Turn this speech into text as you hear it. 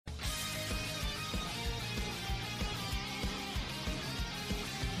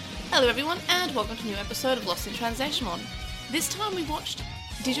Hello everyone, and welcome to a new episode of Lost in Translation. This time we watched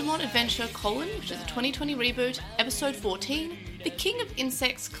Digimon Adventure: which is a 2020 reboot, episode 14, The King of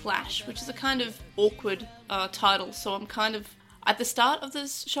Insects Clash, which is a kind of awkward title, so I'm kind of... At the start of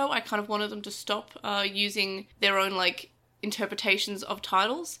this show, I kind of wanted them to stop using their own, interpretations of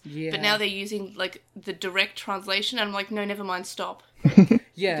titles, but now they're using, the direct translation, and I'm like, no, never mind, stop.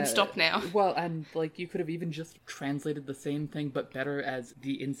 Yeah. You can stop now. Well, and, you could have even just translated the same thing, but better as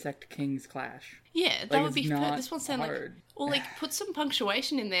The Insect King's Clash. Yeah, that would be... Not this one sound hard. Or, put some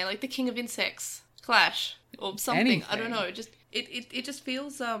punctuation in there, like The King of Insects Clash, or something. Anything. I don't know, just... It just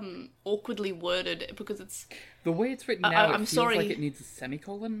feels awkwardly worded, because it's... The way it's written now, I'm it feels sorry. like it needs a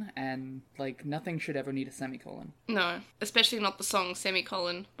semicolon, and, nothing should ever need a semicolon. No, especially not the song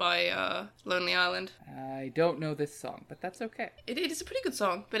Semicolon by Lonely Island. I don't know this song, but that's okay. It is a pretty good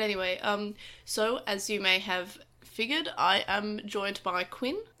song, but anyway, so as you may have figured, I am joined by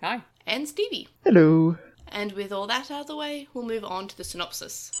Quinn. Hi. And Stevie. Hello. And with all that out of the way, we'll move on to the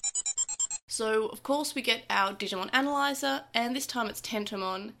synopsis. So, of course, we get our Digimon Analyzer, and this time it's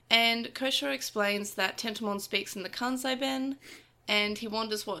Tentomon, and Koshiro explains that Tentomon speaks in the Kansai-ben, and he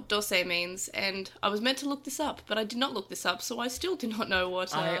wonders what Dose means, and I was meant to look this up, but I did not look this up, so I still do not know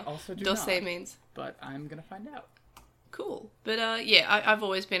what I also do Dose not, means. But I'm gonna find out. Cool. But, I've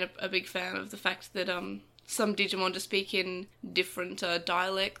always been a big fan of the fact that, some Digimon just speak in different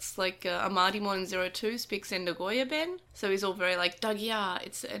dialects, like Amadimon in Zero Two speaks in Nagoya-ben, so he's all very Dagia,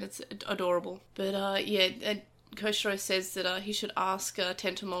 it's adorable. But and Koshiro says that he should ask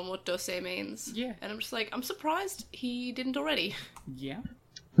Tentomon what Dose means. Yeah. And I'm just I'm surprised he didn't already. Yeah.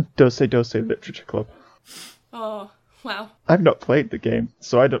 Dose Literature Club. Oh, wow. I've not played the game,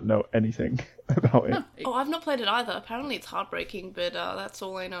 so I don't know anything about it. Oh, I've not played it either. Apparently it's heartbreaking, but that's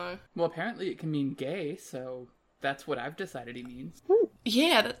all I know. Well, apparently it can mean gay, so that's what I've decided he means.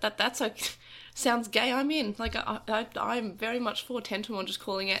 Yeah, that's sounds gay. I'm in. I'm very much for Tentomon just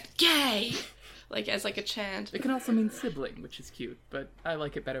calling it gay, as a chant. It can also mean sibling, which is cute, but I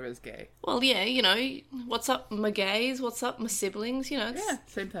like it better as gay. Well, yeah, what's up, my gays? What's up, my siblings? It's, Yeah,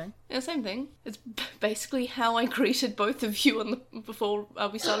 same thing. Yeah, same thing. It's basically how I greeted both of you before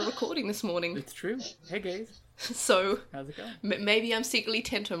we started recording this morning. It's true. Hey, gays. So, How's it going? Maybe I'm secretly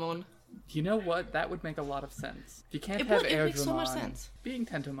Tentomon. You know what? That would make a lot of sense. If you can't It have would. It makes so much Airdramon, sense. being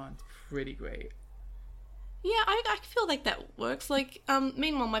Tentomon's pretty great. Yeah, I feel like that works.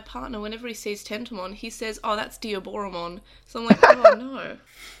 Meanwhile, my partner, whenever he sees Tentomon, he says, "Oh, that's Diaboromon." So I'm like, oh no.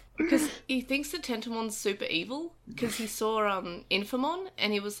 Because he thinks that Tentomon's super evil, because he saw Infamon,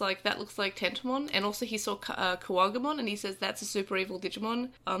 and he was like, that looks like Tentomon, and also he saw Kawagamon, and he says, that's a super evil Digimon,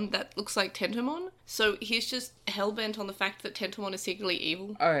 that looks like Tentomon. So he's just hellbent on the fact that Tentomon is secretly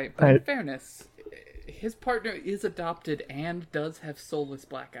evil. Alright, but in fairness, his partner is adopted and does have soulless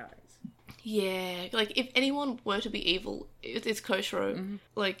black eyes. Yeah, if anyone were to be evil, it's Koshiro.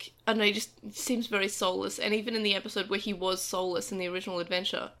 Mm-hmm. I don't know, he just seems very soulless, and even in the episode where he was soulless in the original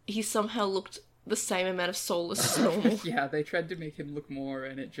adventure, he somehow looked the same amount of soulless as normal. Yeah, they tried to make him look more,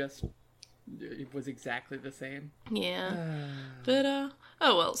 and it was exactly the same. Yeah. But,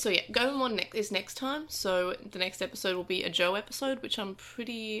 oh well, so yeah, Gomamon is next time, so the next episode will be a Joe episode, which I'm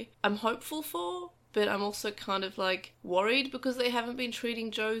hopeful for. But I'm also kind of worried because they haven't been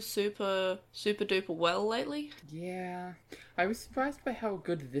treating Joe super duper well lately. Yeah. I was surprised by how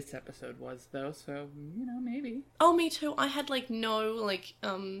good this episode was, though, so, maybe. Oh, me too. I had no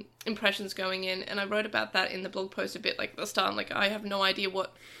impressions going in, and I wrote about that in the blog post a bit at the start. I have no idea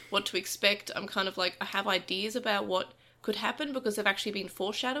what to expect. I'm kind of I have ideas about what could happen because they've actually been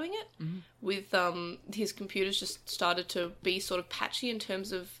foreshadowing it. Mm-hmm. With his computers just started to be sort of patchy in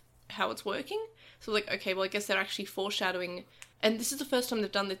terms of how it's working. So, okay, well, I guess they're actually foreshadowing... And this is the first time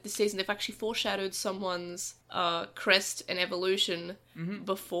they've done this season. They've actually foreshadowed someone's crest and evolution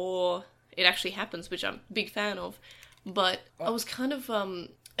before it actually happens, which I'm a big fan of. But I was kind of...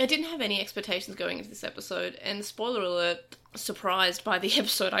 I didn't have any expectations going into this episode. And spoiler alert, surprised by the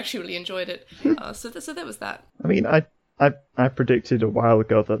episode. I actually really enjoyed it. So that was that. I mean, I predicted a while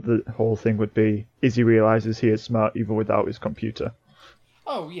ago that the whole thing would be Izzy realizes he is smart even without his computer.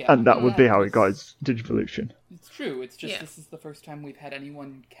 Oh, yeah. And that would be how he got his Digivolution. It's true. It's just Yeah. This is the first time we've had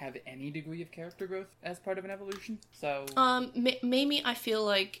anyone have any degree of character growth as part of an evolution. So Mimi, I feel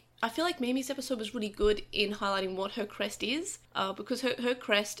like Mimi's episode was really good in highlighting what her crest is, because her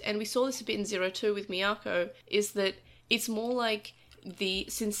crest, and we saw this a bit in Zero Two with Miyako, is that it's more like the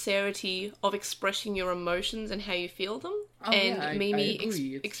sincerity of expressing your emotions and how you feel them. Oh, and yeah, Mimi I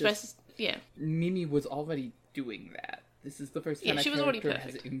agree. It's expresses... Yeah. Mimi was already doing that. This is the first Yeah, time a she was already character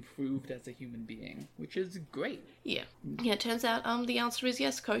has perfect. improved as a human being, which is great. Yeah. Yeah, it turns out the answer is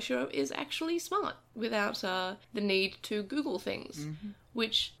yes, Koshiro is actually smart without the need to Google things,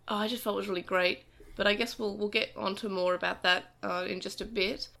 which I just felt was really great. But I guess we'll get onto more about that in just a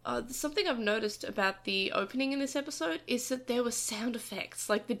bit. Something I've noticed about the opening in this episode is that there were sound effects,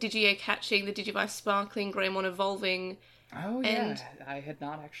 like the Digi-Egg hatching, the Digivice sparkling, Greymon evolving. Oh, And- yeah. I had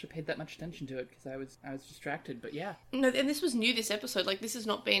not actually paid that much attention to it because I was distracted, but yeah. No, and this was new this episode. Like, this has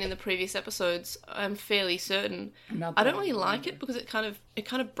not been in the previous episodes, I'm fairly certain. Not I that don't really like remember. it because it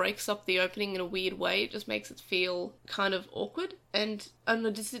kind of breaks up the opening in a weird way. It just makes it feel kind of awkward. And I don't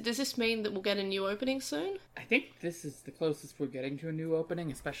know, does this mean that we'll get a new opening soon? I think this is the closest we're getting to a new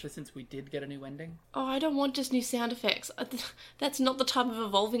opening, especially since we did get a new ending. Oh, I don't want just new sound effects. That's not the type of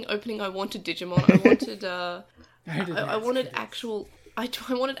evolving opening I wanted, Digimon. I wanted, I wanted actual... I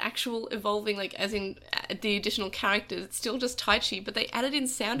wanted actual evolving, like, as in the additional characters. It's still just Taichi, but they added in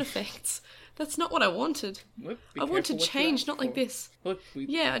sound effects. That's not what I wanted. Look, be I wanted careful what you change, ask not like for. this. Look,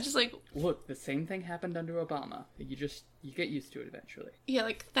 Yeah, I just like... Look, the same thing happened under Obama. You get used to it eventually. Yeah,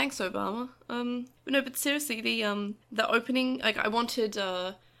 like, thanks, Obama. But no, but seriously, the opening, like, I wanted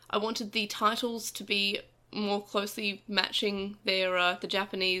the titles to be more closely matching their, the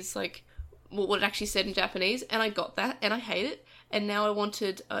Japanese, like, what it actually said in Japanese, and I got that, and I hate it. And now I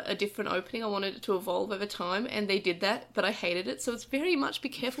wanted a different opening. I wanted it to evolve over time, and they did that, but I hated it. So it's very much be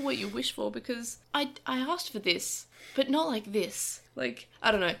careful what you wish for, because I asked for this, but not like this. Like,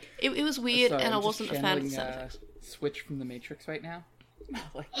 I don't know. It was weird, Sorry, and I I'm just wasn't a fan of the channeling, sound effects. Switch from the Matrix right now.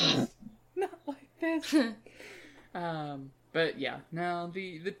 Not like this. Not like this. But yeah, no,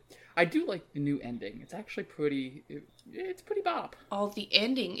 the I do like the new ending. It's actually it's pretty bop. Oh, the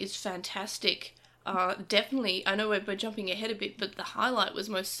ending is fantastic. Definitely, I know we're jumping ahead a bit, but the highlight was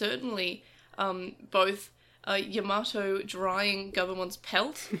most certainly both Yamato drying Gabumon's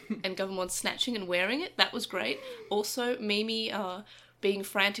pelt and Gabumon snatching and wearing it. That was great. Also, Mimi being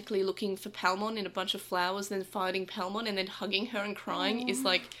frantically looking for Palmon in a bunch of flowers, then finding Palmon and then hugging her and crying is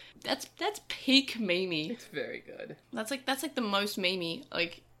like, that's peak Mimi. It's very good. That's like the most Mimi.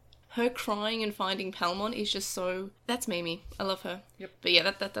 Like, her crying and finding Palmon is just so... That's Mimi. I love her. Yep. But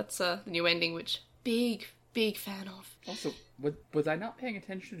yeah, that's the new ending, which big fan of. Also, was I not paying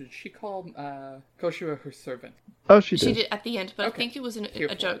attention? Did she call Koshiro her servant? Oh, she She did. did at the end, but I Okay. think it was Here a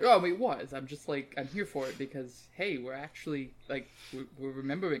for joke. it. Oh, I mean, it was. I'm just like, I'm here for it because, hey, we're actually, like, we're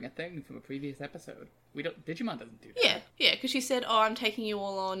remembering a thing from a previous episode. Digimon doesn't do that. Yeah, because she said, "Oh, I'm taking you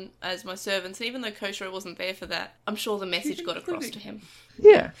all on as my servants," and even though Koshiro wasn't there for that, I'm sure the message got across to him.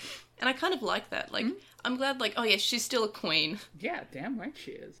 Yeah. And I kind of like that. Like, I'm glad, like, oh yeah, she's still a queen. Yeah, damn right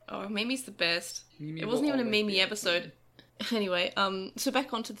she is. Oh, Mimi's the best. Mimi It will wasn't even a always be Mimi a episode. Anyway, so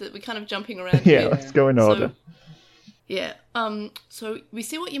back onto we're kind of jumping around Yeah, here. let's go in order. So, yeah. So we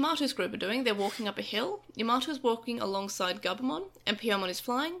see what Yamato's group are doing. They're walking up a hill. Yamato's walking alongside Gabumon, and Piyomon is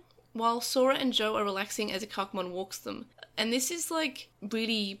flying, while Sora and Joe are relaxing as Ikakumon walks them. And this is like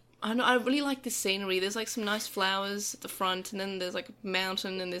really... I don't know, I really like this scenery. There's like some nice flowers at the front, and then there's like a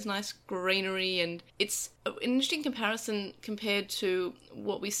mountain, and there's nice greenery, and it's an interesting comparison compared to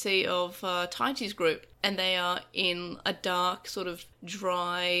what we see of Taichi's group, and they are in a dark, sort of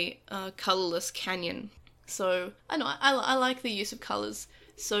dry, colourless canyon. So, I know, I like the use of colours.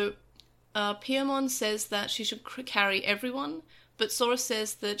 So, Piyomon says that she should carry everyone, but Sora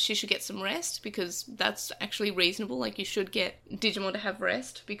says that she should get some rest, because that's actually reasonable. Like, you should get Digimon to have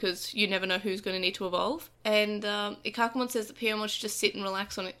rest, because you never know who's going to need to evolve. And Ikakumon says that Piyomon should just sit and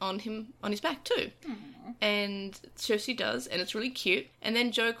relax on his back too. And so she does, and it's really cute. And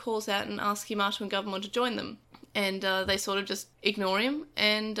then Joe calls out and asks Yamato and Gabumon to join them. And they sort of just ignore him.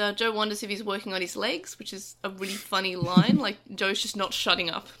 And Joe wonders if he's working on his legs, which is a really funny line. Like, Joe's just not shutting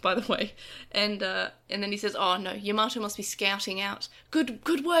up, by the way. And then he says, "Oh no, Yamato must be scouting out.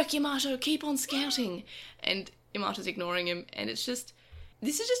 Good work, Yamato. Keep on scouting." And Yamato's ignoring him. And it's just,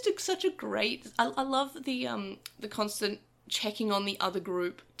 this is just such a great. I love the constant checking on the other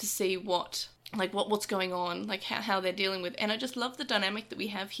group to see what's going on, like how they're dealing with. And I just love the dynamic that we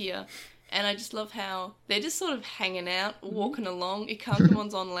have here. And I just love how they're just sort of hanging out, walking along.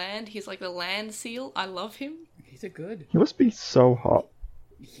 Ikakumon's on land. He's like the land seal. I love him. He's a good. He must be so hot.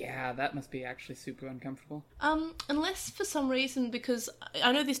 Yeah, that must be actually super uncomfortable. Unless for some reason, because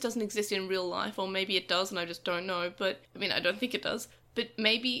I know this doesn't exist in real life, or maybe it does and I just don't know, but, I mean, I don't think it does. But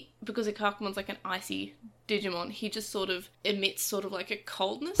maybe because Ikakumon's like an icy Digimon, he just sort of emits sort of like a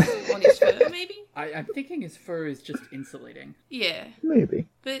coldness on his fur, maybe? I'm thinking his fur is just insulating. Yeah. Maybe.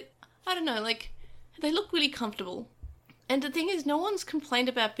 But, I don't know, like, they look really comfortable. And the thing is, no one's complained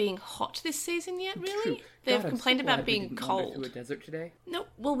about being hot this season yet, really. True. They've God, I'm complained so about glad we being didn't wander cold. through a desert today. No,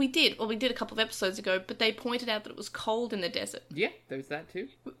 well, we did. Well, we did a couple of episodes ago, but they pointed out that it was cold in the desert. Yeah, there's that too.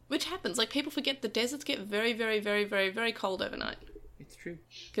 Which happens. Like, people forget the deserts get very, very, very, very, very cold overnight. It's true.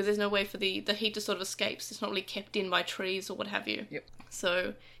 Because there's no way for the heat to sort of escape. So it's not really kept in by trees or what have you. Yep.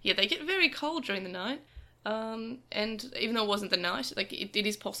 So, yeah, they get very cold during the night. And even though it wasn't the night, like, it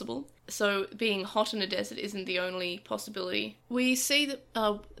is possible. So being hot in a desert isn't the only possibility. We see that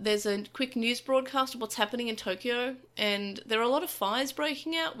there's a quick news broadcast of what's happening in Tokyo, and there are a lot of fires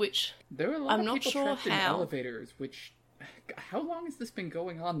breaking out, which There are a lot I'm of not people sure trapped in how. elevators, which... How long has this been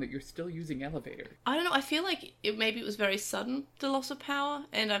going on that you're still using elevators? I don't know, I feel like maybe it was very sudden, the loss of power,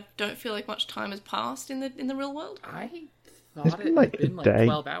 and I don't feel like much time has passed in the real world. I It's thought been it like had a been like day.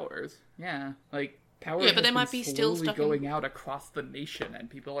 12 hours. Yeah, like power Yeah, but has they been might be still slowly stuck in- going out across the nation, and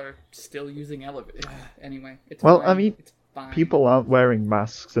people are still using elevators. Anyway, it's Well, fine. I mean, it's fine. People aren't wearing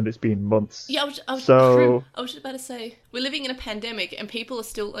masks, and it's been months. Yeah, I was So- just about to say, we're living in a pandemic, and people are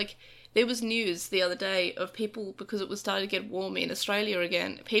still, like, there was news the other day of people, because it was starting to get warm in Australia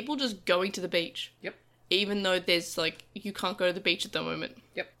again, people just going to the beach. Yep. Even though there's, like, you can't go to the beach at the moment.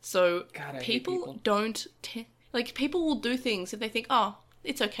 Yep. So, God, I hate people people. don't... like, people will do things if they think, oh,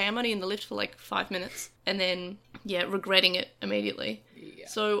 it's okay, I'm only in the lift for, like, 5 minutes. And then, yeah, regretting it immediately. Yeah.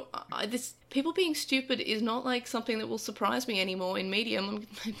 So, people being stupid is not, like, something that will surprise me anymore in medium.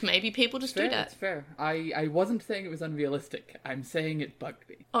 Maybe people just Fair, do that. it's fair. I wasn't saying it was unrealistic. I'm saying it bugged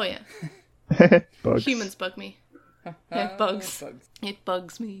me. Oh, yeah. Bugs. Humans bug me. Yeah, bugs. It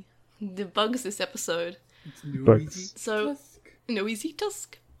bugs me. The bugs this episode. It's no Bugs. easy So- task. No easy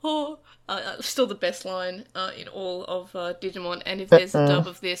tusk. Oh, still the best line in all of Digimon. And if there's a dub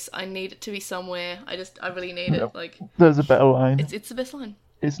of this, I need it to be somewhere. I really need it. Yep. Like, There's a better line. it's the best line.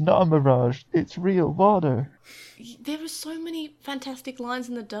 It's not a mirage. It's real water. There are so many fantastic lines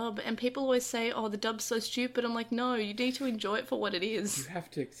in the dub, and people always say, "Oh, the dub's so stupid." I'm like, no, you need to enjoy it for what it You is.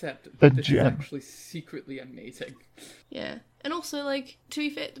 have to accept A that this is gem. actually secretly amazing. Yeah, and also, like, to be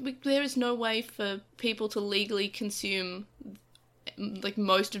fair, there is no way for people to legally consume, like,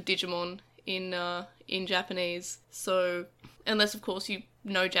 most of Digimon in Japanese. So, unless of course you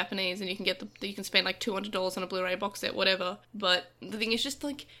know Japanese and you can you can spend like $200 on a Blu-ray box set, whatever. But the thing is,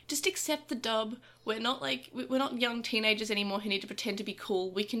 just accept the dub. We're not young teenagers anymore who need to pretend to be cool.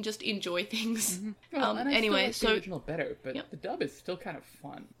 We can just enjoy things. Well, and I Anyway, still so like the original better, but Yep. the dub is still kind of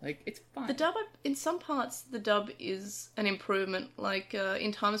fun. Like, it's fun. the dub, in some parts, the dub is an improvement. Like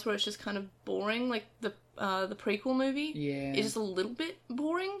in times where it's just kind of boring, like the prequel movie. Yeah. It's just a little bit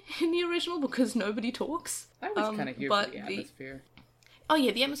boring in the original because nobody talks. I was kind of here for but the atmosphere. Oh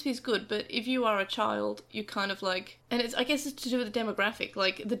yeah, the atmosphere's good, but if you are a child, you kind of like, and I guess it's to do with the demographic.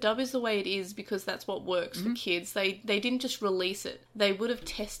 Like, the dub is the way it is because that's what works Mm-hmm. for kids. They didn't just release it; they would have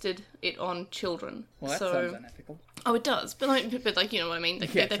tested it on children. Well, that so, sounds unethical. oh, it does, but like you know what I mean.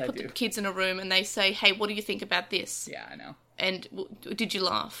 Like, Yes, they I put the do. kids in a room and they say, "Hey, what do you think about this?" Yeah, I know. And did you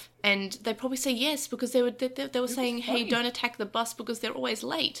laugh? And they probably say yes because they were saying, "Hey, funny. don't attack the bus because they're always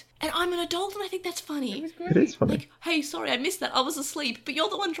late." And I'm an adult and I think that's funny. It was great. It is funny. Like, hey, sorry, I missed that. I was asleep, but you're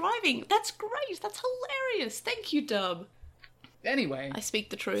the one driving. That's great. That's hilarious. Thank you, Dub. Anyway, I speak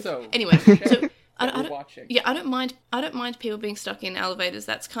the truth. So, Anyway, show so I that we're don't, watching. yeah, I don't mind people being stuck in elevators.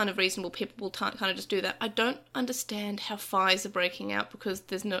 That's kind of reasonable. People will kind of just do that. I don't understand how fires are breaking out because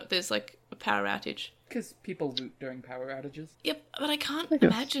there's like a power outage. Because people loot during power outages. Yep, but I can't guess.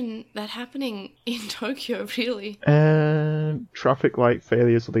 imagine that happening in Tokyo. Really. Traffic light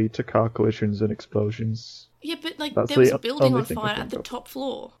failures lead to car collisions and explosions. Yeah, but like That's there was the a building only on thing I fire can at the think of. top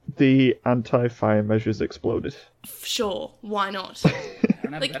floor. The anti-fire measures exploded. Sure, why not? I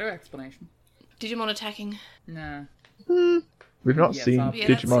don't have Like- a better explanation. Digimon attacking. Nah, We've not Yes, seen obviously.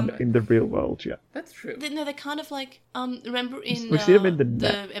 Yeah, that's Digimon some- in the real world yet. that's true. No, they're kind of like remember in We've seen them in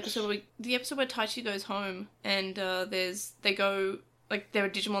the episode where Taichi goes home and they go like there are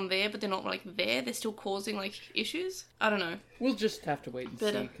Digimon there, but they're not like there. They're still causing like issues. I don't know. We'll just have to wait and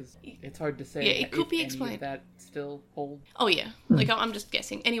But, see, because it's hard to say yeah, it could if be any explained. of that still holds. Oh yeah, like I'm just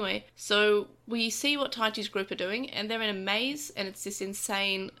guessing. Anyway, so we see what Taichi's group are doing, and they're in a maze, and it's this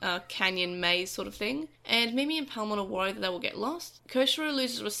insane canyon maze sort of thing. And Mimi and Palmon are worried that they will get lost. Koshiro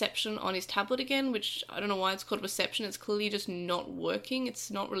loses reception on his tablet again, which I don't know why it's called reception. It's clearly just not working. It's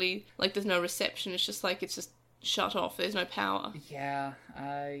not really like there's no reception. It's just like it's just shut off. There's no power. Yeah,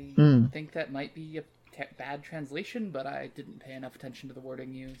 I think that might be a bad translation, but I didn't pay enough attention to the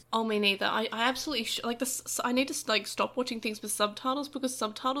wording used. Oh, me neither. I absolutely like this. I need to like stop watching things with subtitles because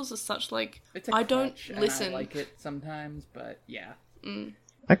subtitles are such like It's a I don't crutch, and listen. I like it sometimes, but yeah.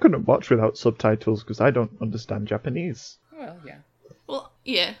 I couldn't watch without subtitles because I don't understand Japanese. Well, yeah. Well,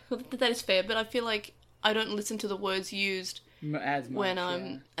 yeah, that is fair, but I feel like I don't listen to the words used As much, when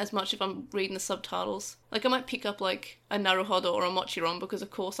I'm as much if I'm reading the subtitles. Like I might pick up like a Naruhodo or a Mochiron because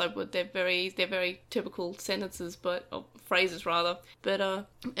of course I would. They're very typical sentences, or phrases rather. But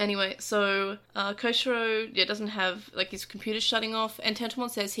anyway, so Koshiro doesn't have like his computer shutting off, and Tentomon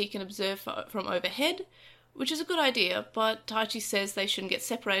says he can observe from overhead, which is a good idea. But Taichi says they shouldn't get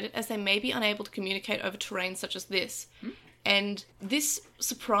separated as they may be unable to communicate over terrain such as this. And this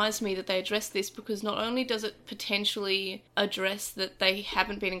surprised me that they addressed this because not only does it potentially address that they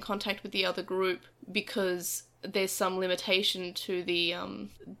haven't been in contact with the other group because there's some limitation to the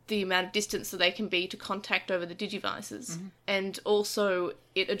amount of distance that they can be to contact over the Digivices. And also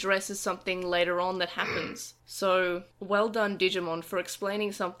it addresses something later on that happens. So well done Digimon for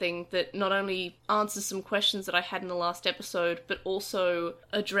explaining something that not only answers some questions that I had in the last episode, but also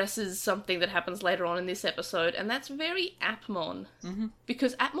addresses something that happens later on in this episode, and that's very Appmon.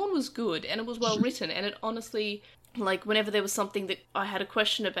 Because Appmon was good and it was well written, and it honestly, like whenever there was something that I had a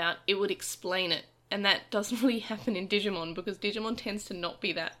question about, it would explain it. And that doesn't really happen in Digimon, because Digimon tends to not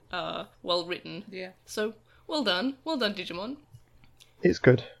be that well written. Yeah. So, well done Digimon. It's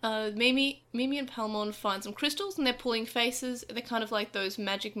good. Mimi and Palmon find some crystals, and they're pulling faces. They're kind of like those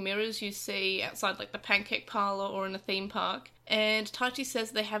magic mirrors you see outside like the pancake parlor or in a theme park. And Taichi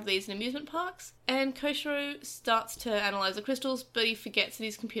says they have these in amusement parks. And Koshiro starts to analyze the crystals, but he forgets that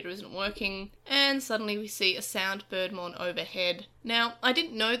his computer isn't working. And suddenly we see a sound Birdmon overhead. Now, I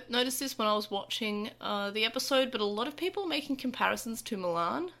didn't notice this when I was watching the episode, but a lot of people are making comparisons to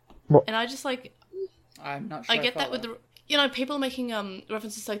Milan. What? And I just like... I'm not sure I get that with the... You know, people are making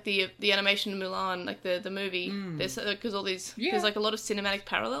references like the animation in Mulan, like the movie. There's because all these there's like a lot of cinematic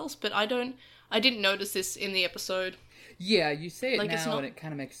parallels, but I didn't notice this in the episode. Yeah, you say it Like, it's now not- and it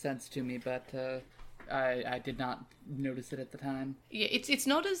kind of makes sense to me, but I did not notice it at the time. Yeah, it's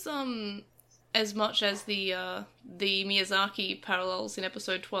not as much as the Miyazaki parallels in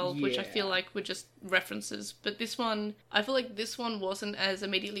episode 12, which I feel Yeah. like were just references. But this one, I feel like this one wasn't as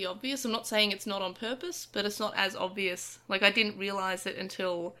immediately obvious. I'm not saying it's not on purpose, but it's not as obvious. Like, I didn't realize it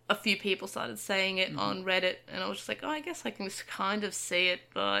until a few people started saying it on Reddit, and I was just like, oh, I guess I can just kind of see it,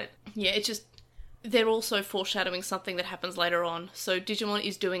 but yeah, it's just... They're also foreshadowing something that happens later on, so Digimon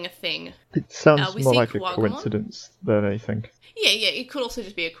is doing a thing. It sounds we more see like a Kuwagumon. coincidence than anything. Yeah, it could also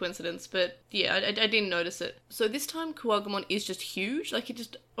just be a coincidence, but yeah, I didn't notice it. So this time Kuwagumon is just huge, like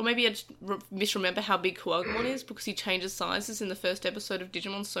or maybe I just misremember how big Kuwagumon is, because he changes sizes in the first episode of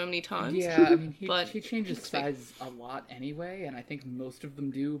Digimon so many times. Yeah, I mean, But he changes looks big. size a lot anyway, and I think most of them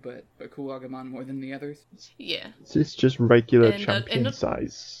do, but Kuwagamon more than the others. Yeah. It's just regular And, champion and-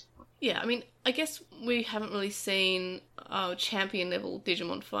 size. Yeah, I mean, I guess we haven't really seen champion level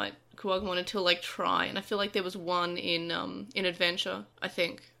Digimon fight Kuwagumon until like Tri, and I feel like there was one in Adventure, I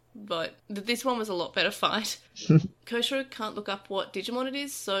think. But this one was a lot better fight. Koshiro can't look up what Digimon it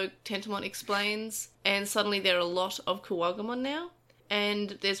is, so Tentomon explains, and suddenly there are a lot of Kuwagumon now,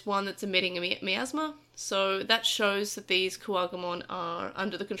 and there's one that's emitting a miasma, so that shows that these Kuwagumon are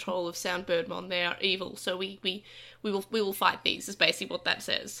under the control of Sound Birdmon. They are evil, so we will fight these, is basically what that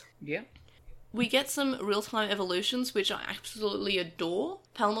says. Yeah. We get some real-time evolutions, which I absolutely adore.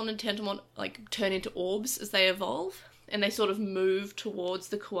 Palmon and Tentomon like turn into orbs as they evolve, and they sort of move towards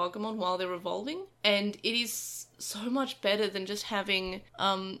the Kuwagumon while they're evolving. And it is so much better than just having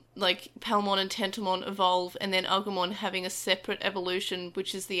like Palmon and Tentomon evolve and then Agumon having a separate evolution,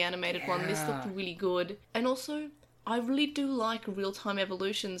 which is the animated one. This looked really good. And also, I really do like real-time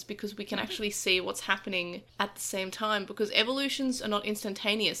evolutions because we can actually see what's happening at the same time, because evolutions are not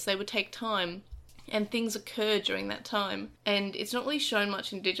instantaneous. They would take time, and things occur during that time. And it's not really shown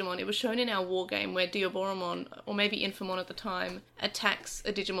much in Digimon. It was shown in our war game where Diaboromon, or maybe Infamon at the time, attacks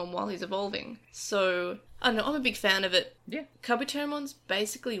a Digimon while he's evolving. So, I don't know, I'm a big fan of it. Yeah. Kabuteramon's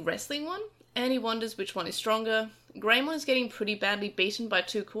basically wrestling one, and he wonders which one is stronger. Greymon is getting pretty badly beaten by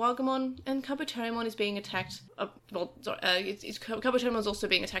two Kuwagumon, and Kabuterimon is being attacked. Kabuteramon's also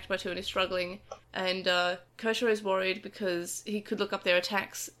being attacked by two and is struggling. And Koshiro is worried because he could look up their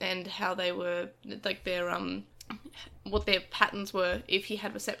attacks and how they were, like their what their patterns were if he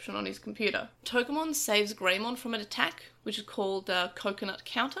had reception on his computer. Togemon saves Greymon from an attack, which is called Coconut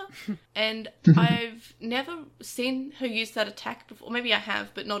Counter, and I've never seen her use that attack before. Maybe I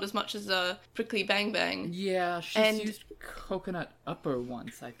have, but not as much as Prickly Bang Bang. Yeah, she's And- used Coconut Upper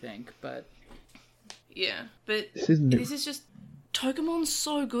once, I think, but... Yeah, but This is new. this is just... Togemon's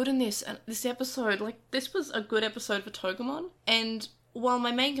so good in this, and this episode, like, this was a good episode for Togemon, and while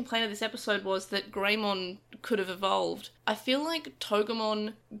my main complaint of this episode was that Greymon could have evolved, I feel like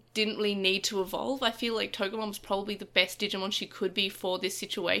Togemon didn't really need to evolve. I feel like Togemon was probably the best Digimon she could be for this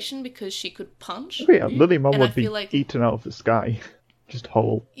situation because she could punch. Oh, yeah, Lilymon And I would be feel like- eaten out of the sky. Just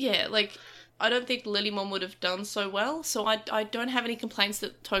whole. Yeah, like, I don't think Lilymon would have done so well, so I don't have any complaints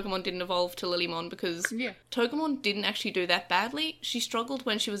that Togemon didn't evolve to Lilymon because Yeah. Togemon didn't actually do that badly. She struggled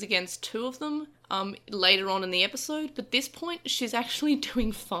when she was against two of them later on in the episode, but this point she's actually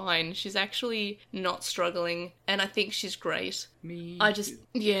doing fine. She's actually not struggling, and I think she's great.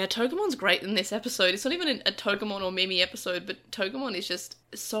 Yeah, Togemon's great in this episode. It's not even a Togemon or Mimi episode, but Togemon is just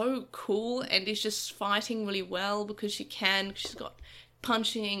so cool and is just fighting really well because she can. She's got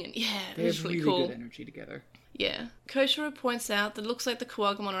punching and They it's have really really cool. good energy together. Yeah. Koshiro points out that it looks like the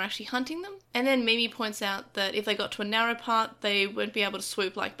Kuwagamon are actually hunting them. And then Mimi points out that if they got to a narrow part, they won't be able to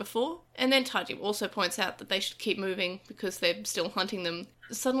swoop like before. And then Taiji also points out that they should keep moving because they're still hunting them.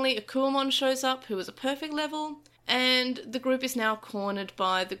 Suddenly, a Kuwamon shows up who is a perfect level, and the group is now cornered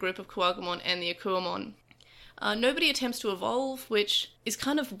by the group of Kuwagamon and the Akuamon. Nobody attempts to evolve, which is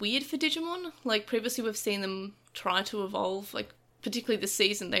kind of weird for Digimon. Like, previously we've seen them try to evolve, like, particularly this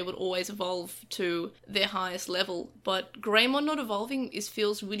season, they would always evolve to their highest level. But Greymon not evolving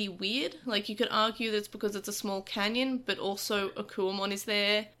feels really weird. Like, you could argue that's because it's a small canyon, but also Akuamon is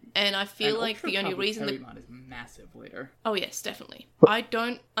there. And I feel like the only reason that... Kabuterimon is massive later. Oh yes, definitely. I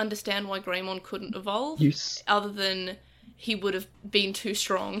don't understand why Greymon couldn't evolve, other than he would have been too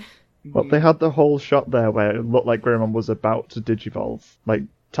strong. Well, they had the whole shot there where it looked like Greymon was about to digivolve. Like,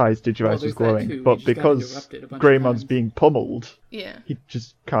 Ty's Digivice was there's that glowing. too. But He just got because interrupted a bunch of Greymon's times. being pummeled, Yeah. he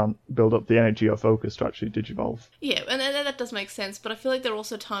just can't build up the energy or focus to actually digivolve. Yeah, and that does make sense, but I feel like there are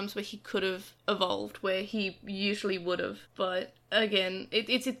also times where he could have evolved, where he usually would have. But again,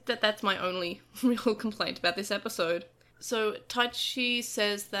 that's my only real complaint about this episode. So Taichi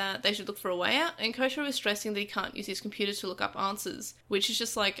says that they should look for a way out, and Koshiro is stressing that he can't use his computer to look up answers, which is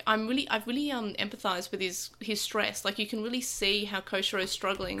just like I've really empathized with his stress. Like, you can really see how Koshiro is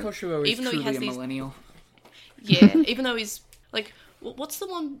struggling, Koshiro is even though truly he has a these. millennial. Yeah, even though he's like, what's the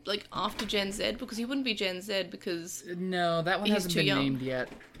one like after Gen Z? Because he wouldn't be Gen Z because No, that one He's hasn't too been young. named yet.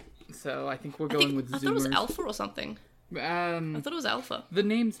 So I think we're I going with Zoomers. thought it was Alpha or something. I thought it was Alpha. The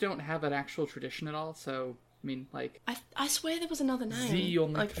names don't have an actual tradition at all, so I mean, like, I swear there was another name. Z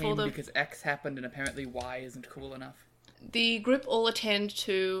only like came because X happened, and apparently Y isn't cool enough. The group all attend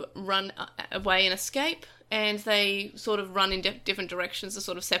to run away and escape, and they sort of run in different directions to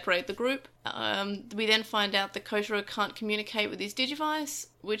sort of separate the group. We then find out that Koshiro can't communicate with his Digivice,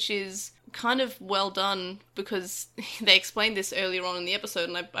 which is kind of well done because they explained this earlier on in the episode,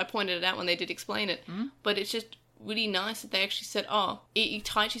 and I pointed it out when they did explain it. But it's just really nice that they actually said,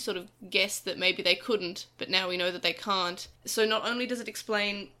 Taichi sort of guessed that maybe they couldn't, but now we know that they can't. So not only does it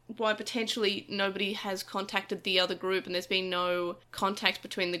explain why potentially nobody has contacted the other group and there's been no contact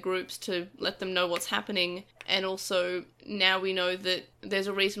between the groups to let them know what's happening, and also now we know that there's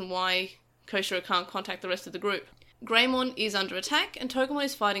a reason why Koshiro can't contact the rest of the group. Greymon is under attack, and Togemon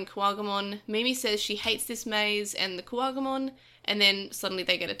is fighting Kuwagamon. Mimi says she hates this maze and the Kuwagamon, and then suddenly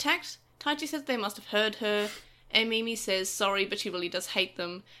they get attacked. Taichi says they must have heard her, and Mimi says sorry, but she really does hate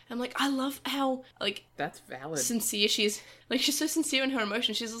them. I'm like, I love how, like, That's valid. sincere she is. Like, she's so sincere in her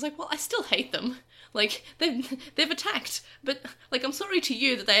emotions. She's just like, well, I still hate them. Like, they've attacked, but, like, I'm sorry to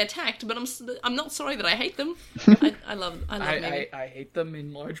you that they attacked, but I'm not sorry that I hate them. I love Mimi. I hate them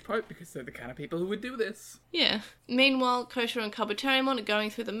in large part because they're the kind of people who would do this. Yeah. Meanwhile, Koshiro and Kabuterimon are going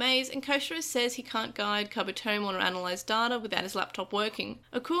through the maze, and Koshiro says he can't guide Kabuterimon or analyze data without his laptop working.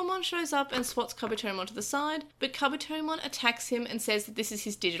 Akuamon shows up and swats Kabuterimon to the side, but Kabuterimon attacks him and says that this is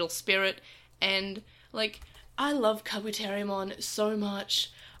his digital spirit, and, like, I love Kabuterimon so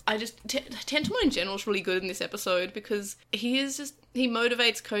much. Tentomon in general is really good in this episode because he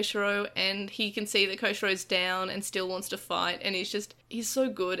motivates Koshiro, and he can see that Koshiro's down and still wants to fight, and he's so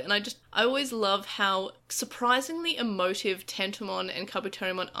good. And I always love how surprisingly emotive Tentomon and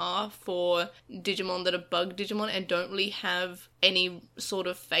Kabuterimon are for Digimon that are bug Digimon and don't really have any sort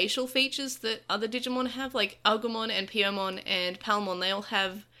of facial features that other Digimon have. Like Agumon and Piomon and Palmon, they all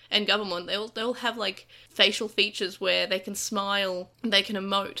have, and Gabumon, they all have, like, facial features where they can smile, they can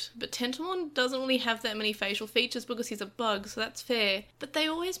emote. But Tentomon doesn't really have that many facial features because he's a bug, so that's fair. But they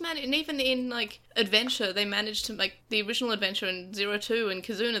always manage, and even in, like, Adventure, they managed to, like, the original Adventure in 02 and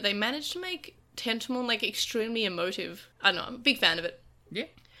Kizuna, they managed to make Tentomon, like, extremely emotive. I don't know, I'm a big fan of it. Yeah.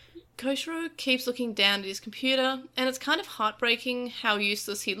 Koshiro keeps looking down at his computer, and it's kind of heartbreaking how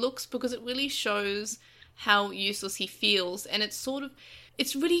useless he looks because it really shows how useless he feels, and it's sort of...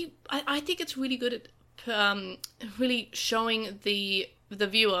 It's really, I think it's really good at really showing the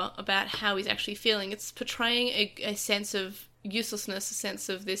viewer about how he's actually feeling. It's portraying a sense of uselessness, a sense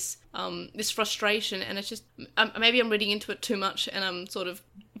of this frustration, and it's just maybe I'm reading into it too much, and I'm sort of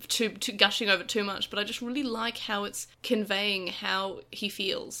too gushing over it too much. But I just really like how it's conveying how he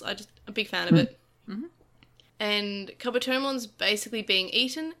feels. I'm a big fan of it. Mm-hmm. And Kabutomon's basically being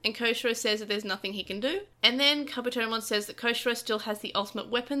eaten, and Koshiro says that there's nothing he can do. And then Kabutomon says that Koshiro still has the ultimate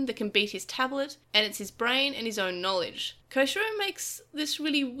weapon that can beat his tablet, and it's his brain and his own knowledge. Koshiro makes this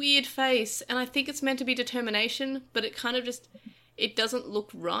really weird face, and I think it's meant to be determination, but it kind of just, it doesn't look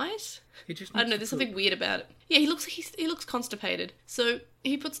right. He just I don't know, there's something weird about it. Yeah, he looks constipated. So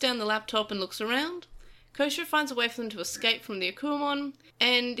he puts down the laptop and looks around. Koshiro finds a way for them to escape from the Akumon,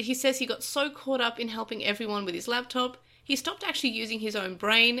 and he says he got so caught up in helping everyone with his laptop, he stopped actually using his own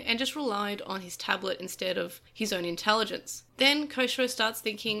brain and just relied on his tablet instead of his own intelligence. Then Koshiro starts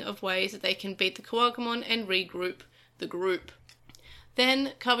thinking of ways that they can beat the Kawagamon and regroup the group.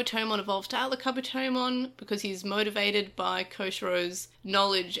 Then Kabutomon evolves to Atlas Kabutomon because he's motivated by Koshiro's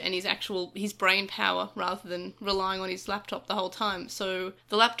knowledge and his brain power rather than relying on his laptop the whole time. So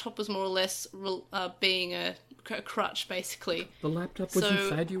the laptop was more or less being a crutch, basically. The laptop was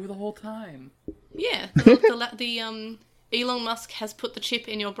inside you the whole time. Yeah, Elon Musk has put the chip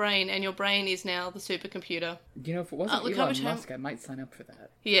in your brain, and your brain is now the supercomputer. You know, if it wasn't Elon Musk, I might sign up for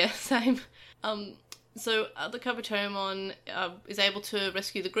that. Yeah, same. So the Kabutomon is able to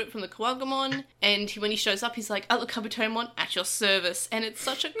rescue the group from the Kawagamon, and when he shows up, he's like, "Atlas Kabutomon, at your service," and it's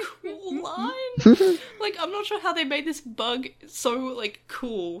such a cool line. Like, I'm not sure how they made this bug so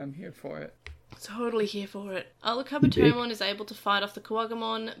cool. I'm here for it. Totally here for it. Atlas Kabutomon is able to fight off the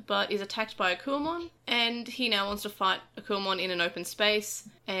Kawagamon, but is attacked by Akumon, and he now wants to fight Akumon in an open space,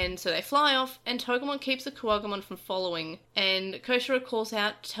 and so they fly off, and Togemon keeps the Kawagamon from following, and Koshiro calls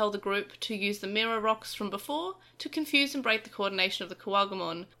out to tell the group to use the mirror rocks from before to confuse and break the coordination of the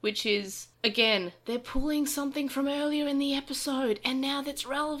Kawagamon, which is, again, they're pulling something from earlier in the episode, and now that's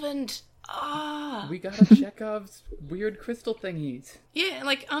relevant. We got a Chekhov's weird crystal thingies. Yeah,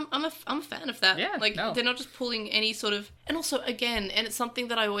 I'm a fan of that. Yeah, They're not just pulling any sort of, and also again, and it's something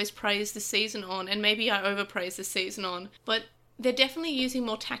that I always praise this season on, and maybe I overpraise this season on, but they're definitely using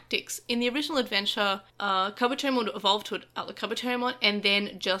more tactics. In the original adventure, Kabutomon would evolve to Atlas Kabutomon and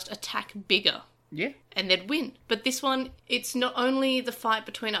then just attack bigger. Yeah. And they'd win. But this one, it's not only the fight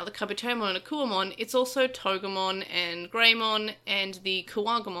between Atlas Kabutomon and Akumon, it's also Togemon and Greymon and the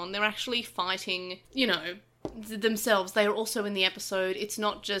Kawagamon. They're actually fighting, themselves. They are also in the episode. It's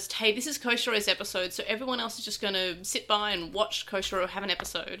not just, hey, this is Koshiro's episode, so everyone else is just going to sit by and watch Koshiro have an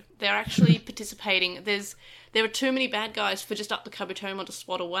episode. They're actually participating. There are too many bad guys for just Atlas Kabutomon to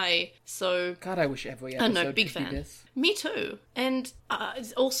swat away, so... God, I wish every episode big could fan. be this. Me too. And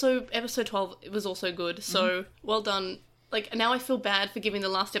it's also, episode 12 was also good, so well done. Now I feel bad for giving the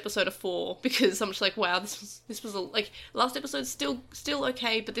last episode a 4, because I'm just like, wow, this was last episode's still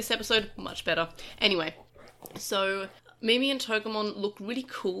okay, but this episode, much better. Anyway, so... Mimi and Togemon look really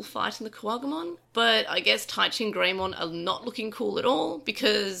cool fighting the Kawagamon, but I guess Taichi and Greymon are not looking cool at all,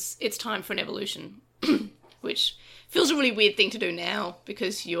 because it's time for an evolution. Which feels a really weird thing to do now,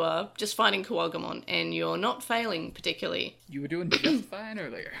 because you are just fighting Kawagamon, and you're not failing particularly. You were doing just fine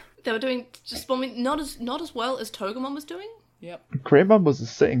earlier. They were doing just not as well as Togemon was doing. Yep. Greymon was a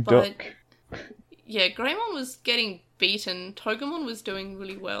sitting duck. Yeah, Greymon was getting beaten. Togemon was doing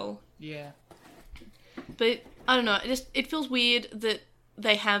really well. Yeah. But, I don't know, it feels weird that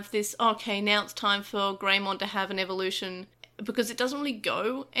they have this, okay, now it's time for Greymon to have an evolution, because it doesn't really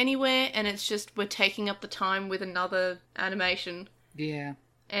go anywhere, and it's just, we're taking up the time with another animation. Yeah.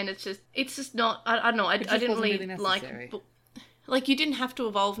 And it's just not, I don't know, I didn't really like, you didn't have to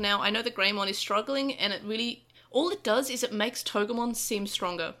evolve now. I know that Greymon is struggling, and all it does is it makes Togemon seem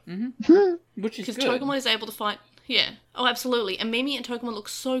stronger. Mm-hmm. Which is good. Because Togemon is able to fight, yeah. Oh, absolutely. And Mimi and Togemon look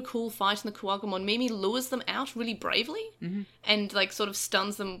so cool fighting the Kawagamon. Mimi lures them out really bravely, and, sort of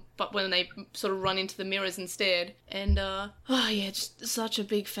stuns them, but when they sort of run into the mirrors instead. And, just such a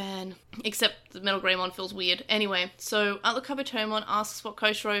big fan. Except the Metal Greymon feels weird. Anyway, so Atlas Kabutomon asks what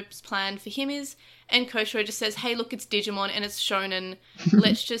Koshiro's plan for him is, and Koshiro just says, hey, look, it's Digimon, and it's Shonen.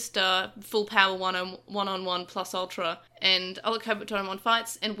 Let's just, full power one-on-one plus Ultra. And Atlas Kabutomon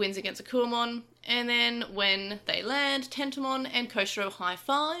fights and wins against Akumon. And then when they land, Tentomon and Koshiro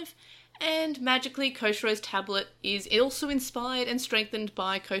high-five, and magically Koshiro's tablet is also inspired and strengthened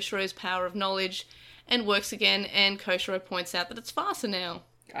by Koshiro's power of knowledge, and works again, and Koshiro points out that it's faster now.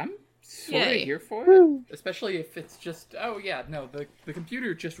 I'm sort of here for it, especially if it's just, the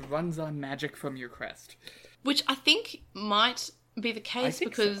computer just runs on magic from your crest. Which I think might be the case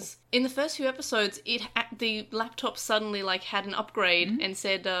think because in the first few episodes, the laptop suddenly like had an upgrade and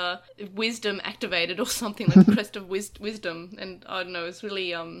said wisdom activated or something, like the crest of wisdom, and I don't know, it's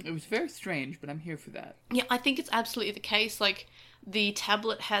really It was very strange, but I'm here for that. yeah, I think it's absolutely the case. Like the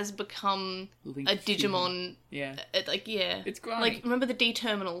tablet has become Linked a to- Digimon. Yeah. Like yeah, It's grimy. like remember the D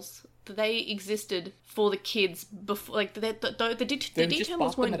terminals? They existed for the kids before. Like the D just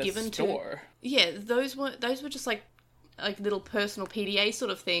terminals bought them weren't at a given to. store. Yeah, those were just like little personal PDA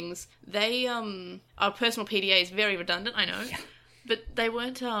sort of things. They our personal PDA is very redundant, I know, but they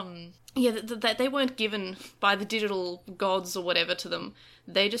weren't they weren't given by the digital gods or whatever to them.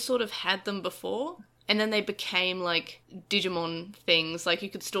 They just sort of had them before. And then they became, like, Digimon things. Like, you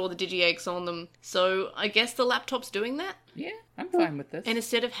could store the Digi-Eggs on them. So, I guess the laptop's doing that. Yeah, I'm fine with this. And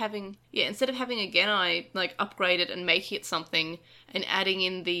instead of having a Genai, like, upgrade it and making it something and adding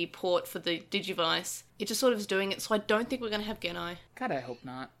in the port for the Digivice, it just sort of is doing it. So I don't think we're going to have Genai. God, I hope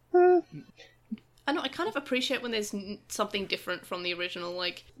not. I know, I kind of appreciate when there's something different from the original,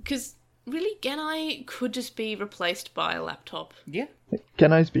 like, because really, Genai could just be replaced by a laptop. Yeah.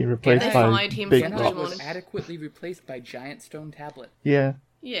 Genai's been replaced They by fired him Big from Genai Digimon. was adequately replaced by Giant Stone Tablet. Yeah.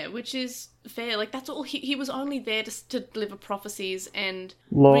 Yeah, which is fair. Like, that's all. He was only there to deliver prophecies, and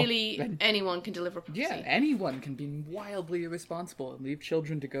Lore. really, anyone can deliver prophecy. Yeah, anyone can be wildly irresponsible and leave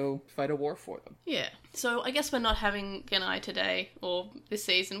children to go fight a war for them. Yeah. So I guess we're not having Genai today, or this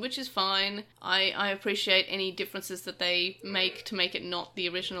season, which is fine. I appreciate any differences that they make to make it not the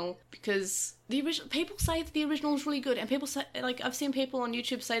original, because the original, people say that the original is really good, and people say, like, I've seen people on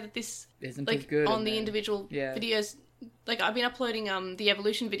YouTube say that this, Isn't like, as good on and the then- individual Yeah. videos. Like, I've been uploading the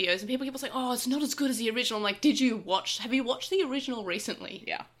Evolution videos, and people keep saying, oh, it's not as good as the original. I'm like, have you watched the original recently?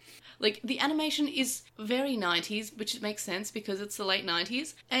 Yeah. Like, the animation is very 90s, which makes sense because it's the late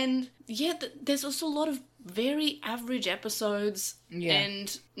 90s. And, yeah, there's also a lot of very average episodes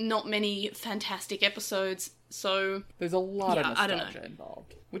and not many fantastic episodes. So, There's a lot of I don't know. nostalgia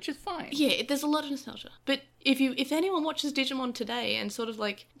involved, which is fine. yeah, there's a lot of nostalgia. But if anyone watches Digimon today and sort of,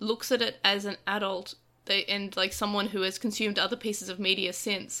 like, looks at it as an adult and, like, someone who has consumed other pieces of media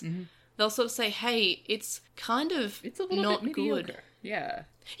since, they'll sort of say, hey, it's kind of It's a little not bit good. mediocre. Yeah.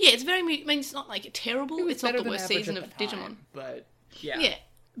 Yeah, it's very... I mean, it's not, like, terrible. It was It's not better the than worst average season at of the Digimon. time, but yeah. Yeah,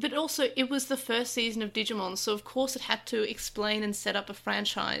 but also it was the first season of Digimon, so of course it had to explain and set up a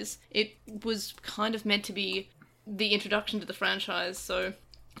franchise. It was kind of meant to be the introduction to the franchise, so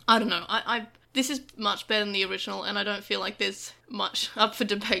I don't know. This is much better than the original, and I don't feel like there's much up for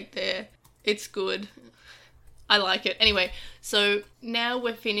debate there. It's good. I like it. Anyway, so now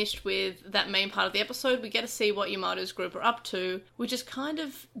we're finished with that main part of the episode. We get to see what Yamato's group are up to, which is kind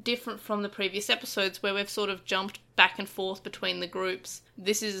of different from the previous episodes where we've sort of jumped back and forth between the groups.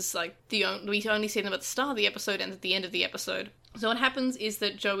 This is like we only see them at the start of the episode and at the end of the episode. So what happens is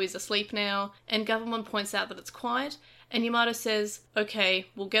that Joey's asleep now, and Gabumon points out that it's quiet, and Yamato says, okay,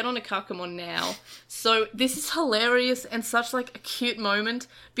 we'll get on to Kakamon now. So this is hilarious and such like a cute moment,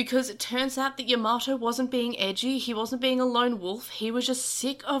 because it turns out that Yamato wasn't being edgy, he wasn't being a lone wolf, he was just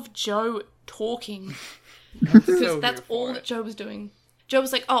sick of Joe talking. Because So that's here for all it. that Joe was doing. Joe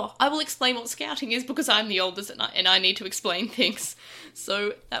was like, oh, I will explain what scouting is because I'm the oldest and I need to explain things.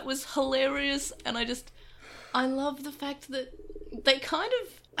 So that was hilarious, and I love the fact that they kind of,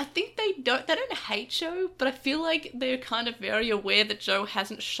 I think they don't hate Joe, but I feel like they're kind of very aware that Joe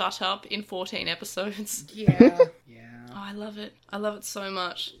hasn't shut up in 14 episodes. Yeah. Yeah. Oh, I love it. I love it so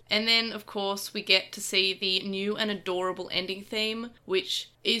much. And then, of course, we get to see the new and adorable ending theme, which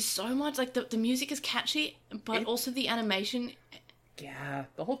is so much, like, the music is catchy, but also the animation. Yeah.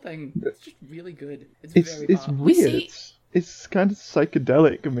 The whole thing is just really good. It's very It's pop. weird. see- It's kind of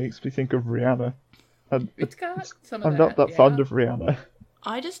psychedelic. It makes me think of Rihanna. And It's got some of I'm not that yeah. fond of Rihanna.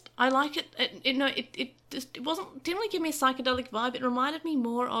 I like it. It didn't really give me a psychedelic vibe. It reminded me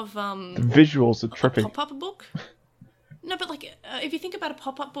more of Visuals are a tripping. pop-up book. No, but like if you think about a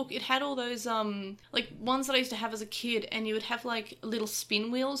pop-up book, it had all those like ones that I used to have as a kid, and you would have like little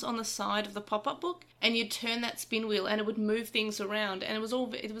spin wheels on the side of the pop-up book, and you'd turn that spin wheel, and it would move things around, and it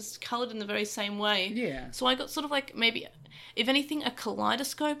was coloured in the very same way. Yeah. So I got sort of like maybe, if anything, a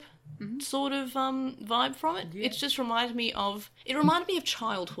kaleidoscope sort of vibe from it. Yeah. It just reminded me of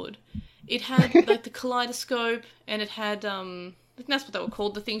childhood. It had like the kaleidoscope, and it had I think that's what they were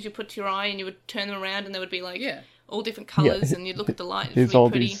called, the things you put to your eye and you would turn them around and they would be like Yeah. all different colours, and you'd look at the light. It Here's was really all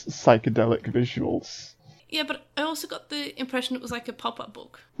pretty. these psychedelic visuals. Yeah, but I also got the impression it was like a pop-up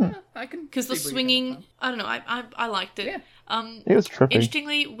book. I can Because the see where you're swinging, coming I don't know, I liked it. Yeah. It was trippy.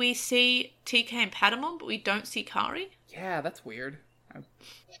 Interestingly, we see TK and Patamon, but we don't see Kari. from. Yeah, that's weird.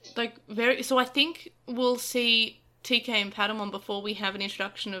 So I think we'll see TK and Patamon before we have an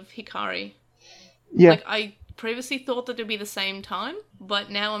introduction of Hikari. Yeah, Like, I previously thought that it'd be the same time, but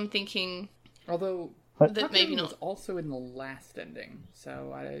now I'm thinking Although, that maybe Takuru was not. also in the last ending,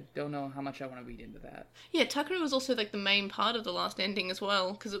 so I don't know how much I want to read into that. Yeah, Takuro was also, like, the main part of the last ending as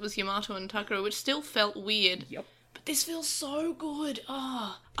well, because it was Yamato and Takuro, which still felt weird. Yep. But this feels so good.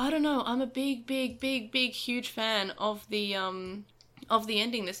 I don't know. I'm a big, huge fan of the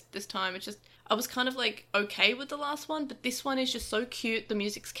ending this time. It's just, I was kind of like okay with the last one, but this one is just so cute. The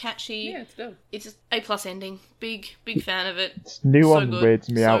music's catchy. Yeah, it's dope. It's just A+ ending. Big fan of it. this new So one good. weirds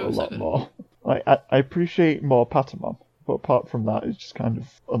me out a So lot good. more. Like, I appreciate more Patamon, but apart from that, it's just kind of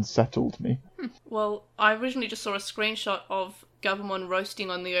unsettled me. Well, I originally just saw a screenshot of Gabumon roasting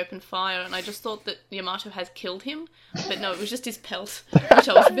on the open fire, and I just thought that Yamato has killed him, but no, it was just his pelt, which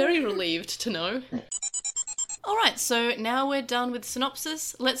I was very relieved to know. Alright, so now we're done with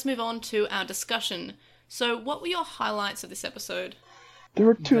synopsis. Let's move on to our discussion. So, what were your highlights of this episode? There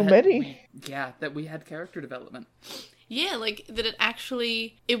are too many. That we had character development. Yeah, like, that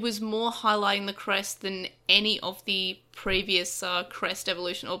it was more highlighting the crest than any of the previous crest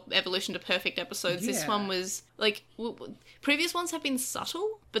evolution or evolution to perfect episodes. This Yeah. one was, like, previous ones have been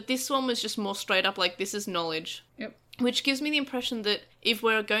subtle, but this one was just more straight up, like, this is knowledge. Yep. Which gives me the impression that if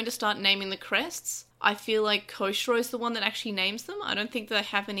we're going to start naming the crests, I feel like Koshiro is the one that actually names them. I don't think they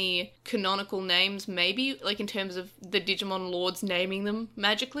have any canonical names, maybe, like in terms of the Digimon Lords naming them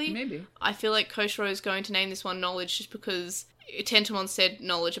magically. Maybe. I feel like Koshiro is going to name this one Knowledge just because Tentomon said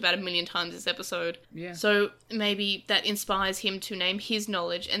knowledge about 1,000,000 times this episode. Yeah. So maybe that inspires him to name his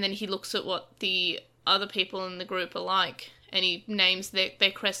knowledge, and then he looks at what the other people in the group are like, and he names their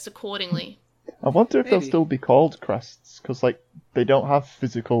crests accordingly. I wonder if they'll Maybe. still be called crests, because, like, they don't have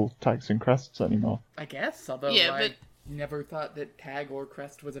physical tags and crests anymore. I guess, although Yeah, I but- never thought that tag or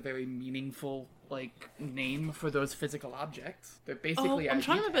crest was a very meaningful, like, name for those physical objects. They're basically I'm ID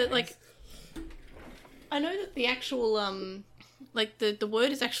trying to remember, tags. like, I know that the actual, like, the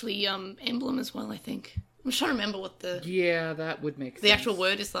word is actually, emblem as well, I think. I'm trying to remember what the Yeah, that would make sense. the actual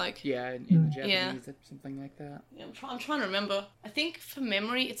word is like. Yeah, in the Yeah. Japanese, it's something like that. Yeah, I'm trying to remember. I think for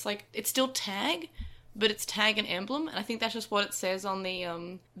memory, it's like, it's still tag, but it's tag and emblem, and I think that's just what it says on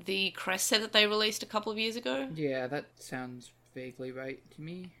the crest set that they released a couple of years ago. Yeah, that sounds vaguely right to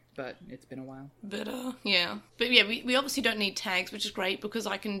me, but it's been a while. But, yeah. But yeah, we obviously don't need tags, which is great because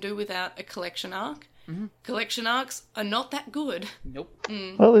I can do without a collection arc. Mm-hmm. Collection arcs are not that good. Nope.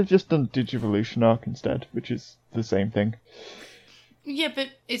 Well, they've just done Digivolution Arc instead, which is the same thing. Yeah, but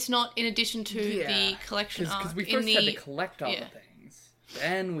it's not in addition to the collection arc. Because we in first had the- to collect all yeah. the things.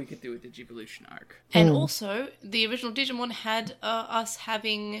 Then we could do a Digivolution arc. And also, the original Digimon had us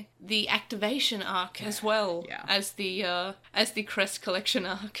having the activation arc as well Yeah. as the crest collection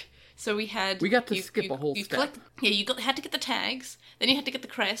arc. So we had We got to skip a whole step. You had to get the tags, then you had to get the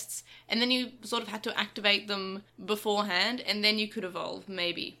crests, and then you sort of had to activate them beforehand, and then you could evolve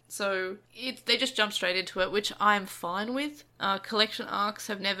maybe. So they just jumped straight into it, which I'm fine with. Collection arcs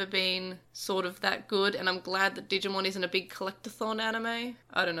have never been sort of that good, and I'm glad that Digimon isn't a big collectathon anime.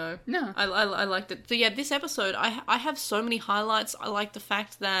 I don't know. No. I liked it. So yeah, this episode, I have so many highlights. I like the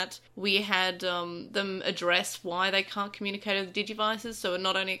fact that we had them address why they can't communicate with the Digivices, so it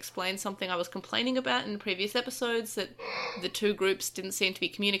not only explained something I was complaining about in previous episodes, that the two groups didn't seem to be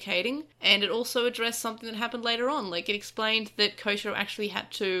communicating, and it also addressed something that happened later on. Like, it explained that Koshiro actually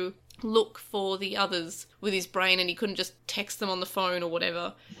had to look for the others with his brain, and he couldn't just text them on the phone or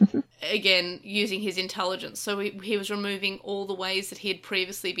whatever. Again, using his intelligence. So he was removing all the ways that he had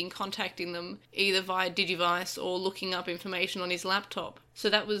previously been contacting them, either via Digivice or looking up information on his laptop. So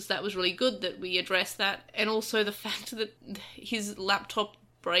that was really good that we addressed that, and also the fact that his laptop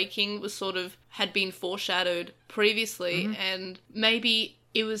breaking was sort of had been foreshadowed previously, and maybe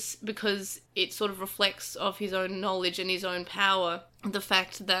it was because it sort of reflects of his own knowledge and his own power, the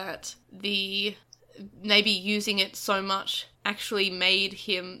fact that maybe using it so much actually made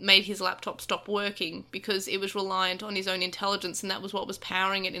his laptop stop working because it was reliant on his own intelligence, and that was what was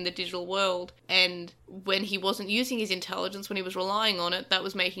powering it in the digital world. And when he wasn't using his intelligence, when he was relying on it, that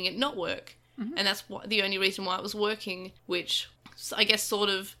was making it not work. And that's the only reason why it was working, which I guess sort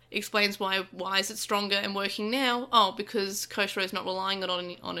of explains why is it stronger and working now? Oh, because Koshiro's not relying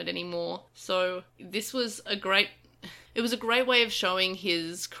on it anymore. So this was a great way of showing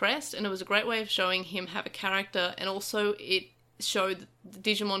his crest, and it was a great way of showing him have a character, and also it showed that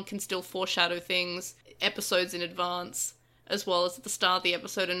Digimon can still foreshadow things episodes in advance, as well as at the start of the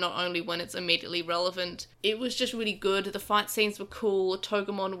episode, and not only when it's immediately relevant. It was just really good. The fight scenes were cool.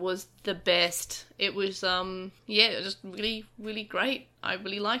 Togemon was the best. It was, just really, really great. I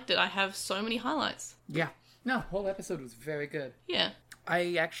really liked it. I have so many highlights. Yeah. No, whole episode was very good. Yeah.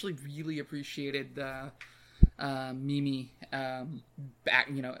 I actually really appreciated Mimi,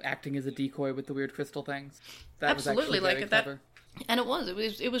 acting as a decoy with the weird crystal things. That Absolutely, was actually very that. clever. And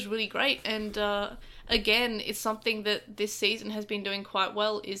it was really great. And again, it's something that this season has been doing quite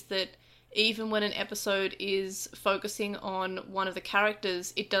well, is that even when an episode is focusing on one of the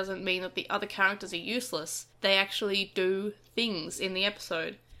characters, it doesn't mean that the other characters are useless. They actually do things in the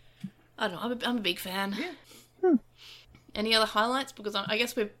episode. I don't know, I'm a big fan. Yeah. Any other highlights? Because I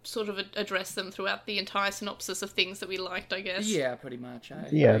guess we've sort of addressed them throughout the entire synopsis of things that we liked, I guess. Yeah, pretty much.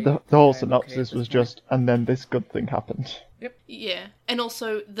 The whole synopsis was just, and then this good thing happened. Yep. Yeah. And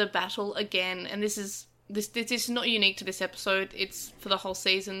also the battle again, and this is not unique to this episode, it's for the whole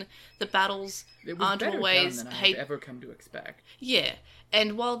season. The battles It was aren't better always done than I've ever come to expect. Yeah.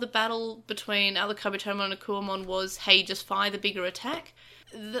 And while the battle between Alucardtomon and Akuamon was, hey, just fire the bigger attack,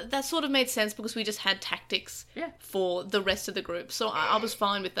 that sort of made sense because we just had tactics for the rest of the group. So I was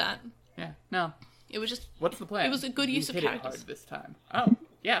fine with that. Yeah. No. It was just... What's the plan? It was a good use of hit characters. It hard this time. Oh,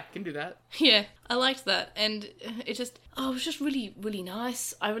 yeah, can do that. Yeah, I liked that. And it was just really, really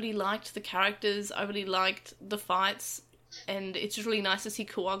nice. I really liked the characters. I really liked the fights. And it's just really nice to see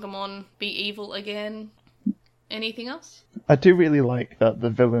Kuwagamon be evil again. Anything else? I do really like that the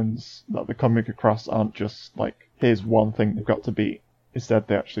villains that they're coming across aren't just like, here's one thing they've got to beat. Instead,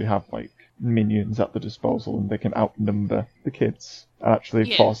 they actually have like minions at their disposal and they can outnumber the kids and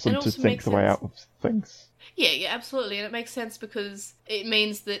actually force them to think the way out of things. Yeah, absolutely. And it makes sense because it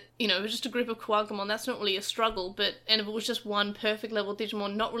means that, just a group of Kuwagamon, that's not really a struggle, and if it was just one perfect level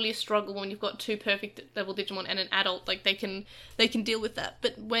Digimon, not really a struggle when you've got two perfect level Digimon and an adult, like they can deal with that.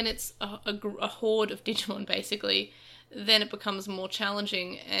 But when it's a horde of Digimon, basically, then it becomes more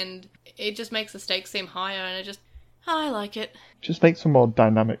challenging and it just makes the stakes seem higher, and I like it. Just makes for more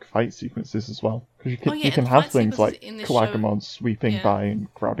dynamic fight sequences as well. Because you can have things like Kuwagamon sweeping by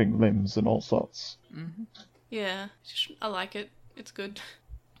and grabbing limbs and all sorts. Mm-hmm. Yeah, I like it. It's good.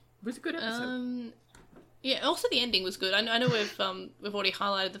 It was a good episode. Yeah, also the ending was good. I know we've already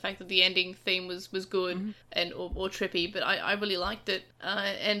highlighted the fact that the ending theme was good and or trippy, but I really liked it.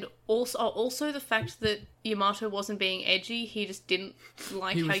 And also the fact that Yamato wasn't being edgy. He just didn't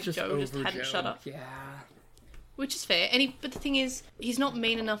like how Joe just hadn't shut up. Yeah. Which is fair. And the thing is, he's not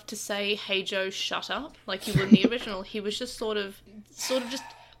mean enough to say, "Hey Joe, shut up," like he would in the original. He was just sort of just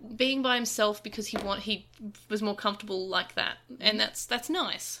being by himself because he was more comfortable like that, and that's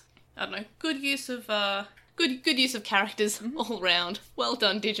nice. I don't know. Good use of good use of characters all round. Well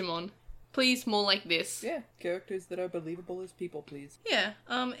done, Digimon. Please, more like this. Yeah, characters that are believable as people, please. Yeah.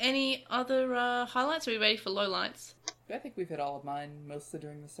 Any other highlights? Are we ready for lowlights? I think we've hit all of mine, mostly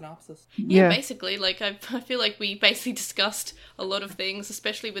during the synopsis. Yeah, basically. Like, I feel like we basically discussed a lot of things,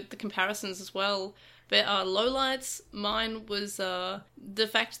 especially with the comparisons as well. But lowlights, mine was the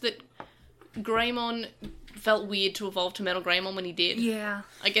fact that Greymon felt weird to evolve to Metal Greymon when he did. Yeah.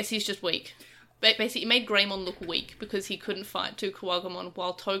 I guess he's just weak. Basically, it made Greymon look weak because he couldn't fight two Kuwagamon,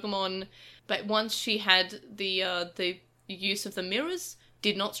 while Togemon, but once she had the use of the mirrors,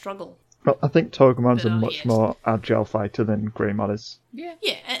 did not struggle. Well, I think Togemon's a much more agile fighter than Greymon is. Yeah,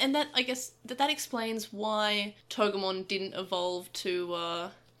 and that, I guess, that explains why Togemon didn't evolve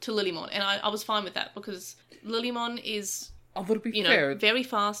to Lilymon, and I was fine with that, because Lilymon is, although to be fair, very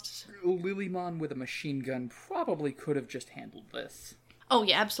fast. Lilymon with a machine gun probably could have just handled this. Oh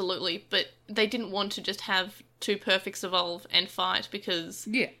yeah, absolutely, but they didn't want to just have two perfects evolve and fight, because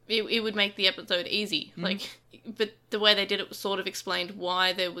it would make the episode easy. But the way they did it sort of explained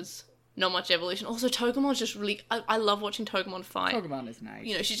why there was not much evolution. Also, Togemon's just really... I love watching Togemon fight. Togemon is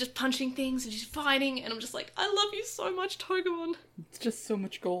nice. She's just punching things and she's fighting, and I'm just like, I love you so much, Togemon. It's just so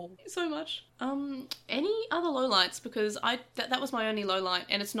much gold. So much. Any other lowlights? Because that was my only lowlight,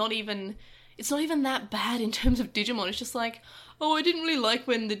 and it's not even that bad in terms of Digimon. It's just like, oh, I didn't really like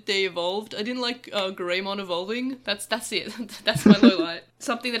when they evolved. I didn't like Greymon evolving. That's it. That's my lowlight.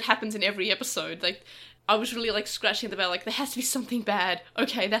 Something that happens in every episode. Like, I was really, scratching the bell, there has to be something bad.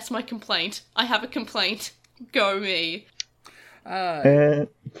 Okay, that's my complaint. I have a complaint. Go me. My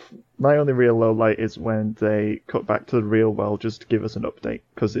only real low light is when they cut back to the real world just to give us an update,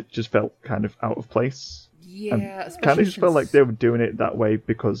 because it just felt kind of out of place. Yeah, and kind of just felt like they were doing it that way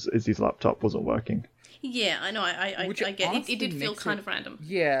because Izzy's laptop wasn't working. Yeah, I know, I get it. It did feel kind of random.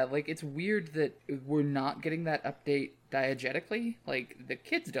 Yeah, it's weird that we're not getting that update diegetically. The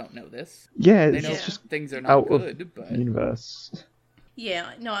kids don't know this. Yeah, they know just things are not good, but universe. Yeah,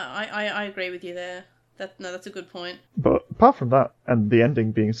 no, I agree with you there. That's a good point. But apart from that, and the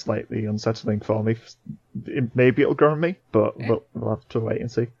ending being slightly unsettling for me, maybe it'll grow on me, but we'll have to wait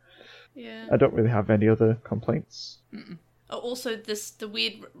and see. Yeah. I don't really have any other complaints. Oh, also, the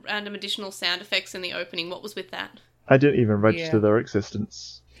weird random additional sound effects in the opening. What was with that? I didn't even register Yeah. their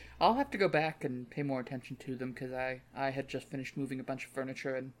existence. I'll have to go back and pay more attention to them because I had just finished moving a bunch of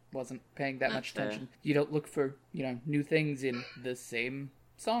furniture and wasn't paying that That's much fair. attention. You don't look for, new things in the same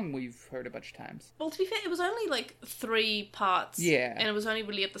song we've heard a bunch of times. Well, to be fair, it was only like 3 parts. Yeah. And it was only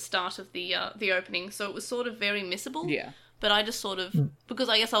really at the start of the opening, so it was sort of very missable. Yeah. But I just sort of, because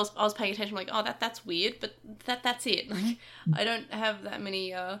I guess I was paying attention, like, oh, that's weird, but that's it. Like, I don't have that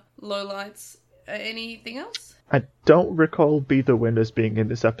many lowlights. Anything else? I don't recall Be the Winners being in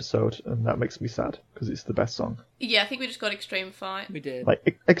this episode, and that makes me sad, because it's the best song. Yeah, I think we just got Extreme Fight. We did.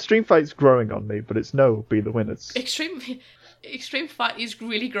 Like, Extreme Fight's growing on me, but it's no Be the Winners. Extreme Fight is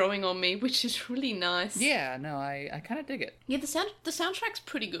really growing on me, which is really nice. Yeah, no, I kind of dig it. Yeah, the soundtrack's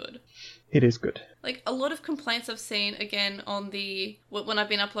pretty good. It is good. Like, a lot of complaints I've seen, again, on when I've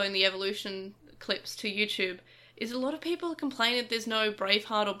been uploading the Evolution clips to YouTube, is a lot of people complain that there's no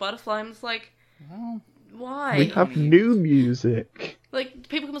Braveheart or Butterfly. I'm just like, Well, why? We have new music. Like,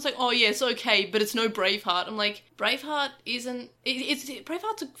 people come and say, oh yeah, it's okay, but it's no Braveheart. I'm like, Braveheart isn't...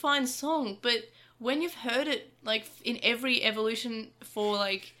 Braveheart's a fine song, but when you've heard it, like, in every Evolution for,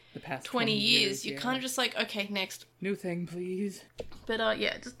 like, the past 20 years, yeah. you're kind of just like, okay, next. New thing, please. But,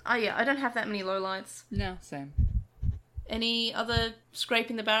 yeah, I don't have that many lowlights. No, same. Any other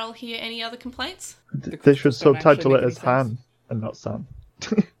scraping the barrel here? Any other complaints? They should don't actually subtitle make it any as sense. Han and not San.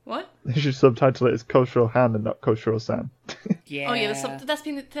 What? They should subtitle it as Koshiro Han and not Koshiro San. Yeah. Oh yeah, that's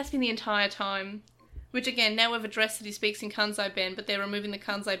been the entire time. Which again, now we've addressed that he speaks in Kanzai Ben, but they're removing the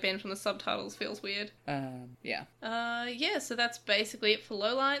Kanzai Ben from the subtitles. Feels weird. Yeah. Yeah. So that's basically it for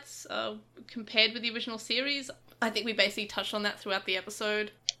lowlights. Compared with the original series, I think we basically touched on that throughout the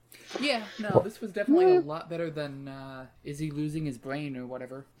episode. Yeah, no, this was definitely a lot better than Izzy losing his brain or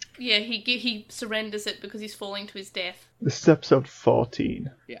whatever. Yeah, he surrenders it because he's falling to his death. This is episode 14.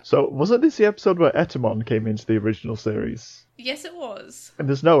 Yeah. So, wasn't this the episode where Etemon came into the original series? Yes, it was. And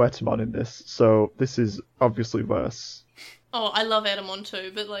there's no Etemon in this, so this is obviously worse. Oh, I love Edamon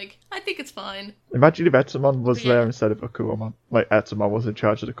too, but like, I think it's fine. Imagine if Etemon was Yeah. there instead of Akuamon. Like, Etemon was in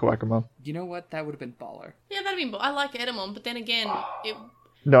charge of the Koagamon. You know what? That would have been baller. Yeah, that'd be. I like Edamon, but then again,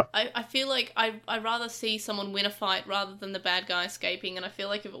 No, I feel like I'd rather see someone win a fight rather than the bad guy escaping, and I feel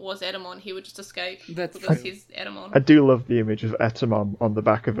like if it was Edamon, he would just escape That's because true. he's Edamon. I do love the image of Etemon on the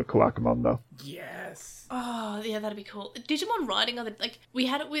back of a Koagamon, though. Yes. Oh, yeah, that'd be cool. Digimon riding other... Like, we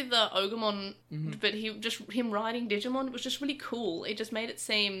had it with Ogamon, but him riding Digimon was just really cool. It just made it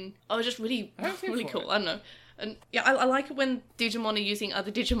seem... Oh, it was just really, I don't care really for cool. it. I don't know. And yeah, I like it when Digimon are using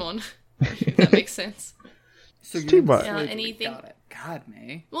other Digimon, if that makes sense. So It's you're too much. into slavery. Anything- Got it. God,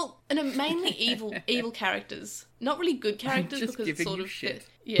 May. Well, and mainly evil characters. Not really good characters just because it's giving sort you of... shit.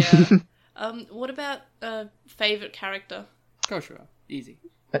 Yeah. What about favourite character? Koshiro. Easy.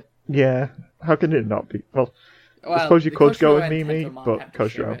 Yeah, how can it not be? Well, Well, suppose you the could go Koshiro with and Mimi, Tentomon but have to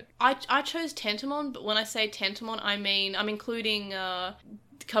share Koshiro. it. I chose Tentomon, but when I say Tentomon, I mean I'm including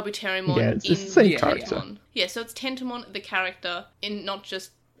Kabuterimon Yeah, it's in the same Tentomon. character. Yeah, so it's Tentomon the character, in not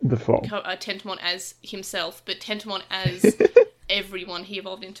just The form. Tentomon as himself, but Tentomon as everyone he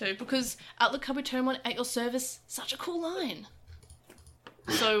evolved into. Because Outlook Kabuterimon at your service, such a cool line.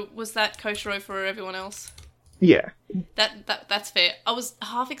 So was that Koshiro for everyone else? Yeah. That's fair. I was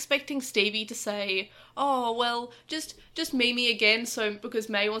half expecting Stevie to say, "Oh well, just Mimi again." So because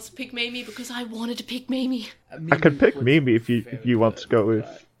May wants to pick Mimi, because I wanted to pick Mimi. I could pick was Mimi if very you want to go good,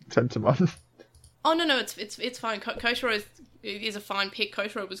 with Tentomon. Oh no, it's fine. Koshiro is a fine pick.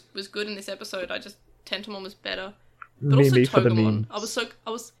 Koshiro was good in this episode. Tentomon was better, but Mimi also for the Togemon.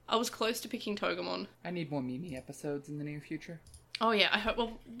 memes. I was close to picking Togemon. I need more Mimi episodes in the near future. Oh yeah, I hope.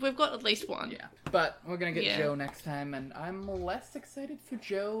 Well, we've got at least one. Yeah. But we're gonna get Yeah. Joe next time, and I'm less excited for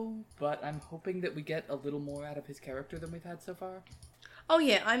Joe, but I'm hoping that we get a little more out of his character than we've had so far. Oh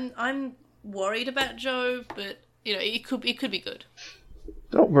yeah, I'm worried about Joe, but you know it could be good.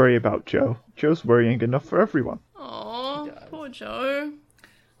 Don't worry about Joe. Joe's worrying enough for everyone. Oh, does. poor Joe.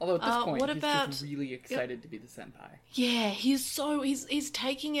 Although at this point, what he's about- just really excited to be the senpai. Yeah, he's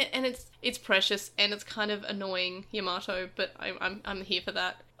taking it, and it's precious, and it's kind of annoying, Yamato. But I'm here for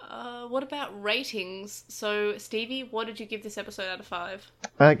that. What about ratings? So Stevie, what did you give this episode out of 5?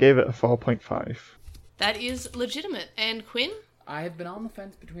 I gave it a 4.5. That is legitimate. And Quinn? I have been on the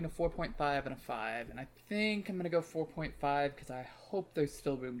fence between a 4.5 and a 5, and I think I'm gonna go 4.5 because I hope there's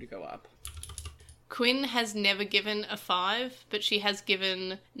still room to go up. Quinn has never given a 5, but she has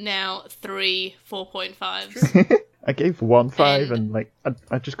given now 3 4.5s. I gave 1 5, And- and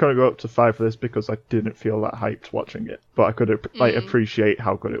I just couldn't go up to 5 for this because I didn't feel that hyped watching it. But I could appreciate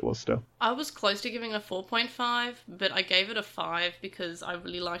how good it was still. I was close to giving a 4.5, but I gave it a 5 because I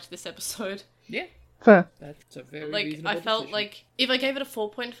really liked this episode. Yeah, Fair. that's a very Like, reasonable I felt decision. like if I gave it a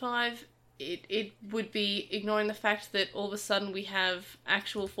 4.5, it would be ignoring the fact that all of a sudden we have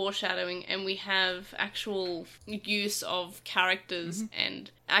actual foreshadowing and we have actual use of characters and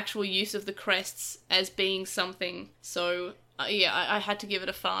actual use of the crests as being something. So, yeah, I had to give it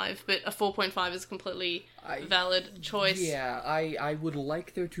a 5, but a 4.5 is a completely valid choice. Yeah, I would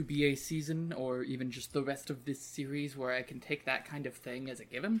like there to be a season, or even just the rest of this series, where I can take that kind of thing as a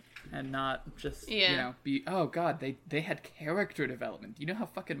given, and not just, be, oh god, they had character development. You know how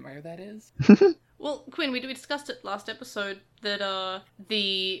fucking rare that is? Well, Quinn, we discussed it last episode that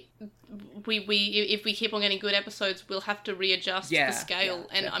if we keep on getting good episodes, we'll have to readjust the scale,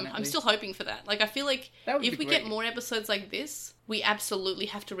 and I'm definitely. still hoping for that. Like, I feel like That would if be we get great. more episodes like this, we absolutely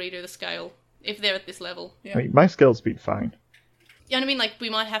have to redo the scale if they're at this level. Yeah. I mean, my scale's been fine. Yeah, and I mean, like, we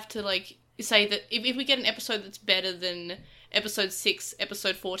might have to like say that if we get an episode that's better than episode 6,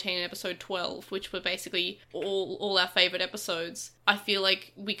 episode 14, and episode 12, which were basically all our favourite episodes, I feel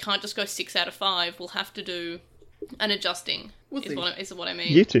like we can't just go 6 out of 5. We'll have to do an adjusting, We'll see. is what I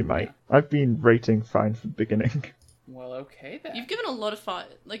mean. You two might. I've been rating fine from the beginning. Well, okay then. You've given a lot of 5.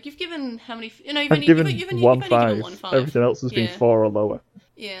 Like, you've given how many... You've I've only given you've only 1 given 5. 1 5. Everything else has been Yeah. 4 or lower.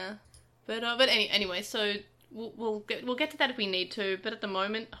 Yeah. But anyway, so we'll get to that if we need to, but at the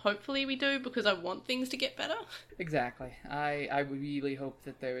moment, hopefully we do, because I want things to get better. Exactly. I really hope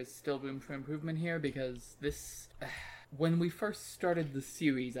that there is still room for improvement here, because this... When we first started the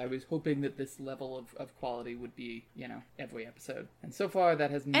series, I was hoping that this level of quality would be, every episode. And so far, that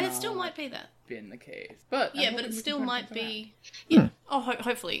has not And it still might be that. been the case. But I'm Yeah, but hoping it we still can turn might things around. be... Yeah. Oh,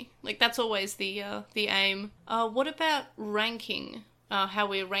 hopefully. Like, that's always the aim. What about ranking? How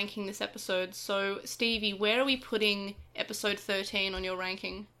we're ranking this episode. So, Stevie, where are we putting episode 13 on your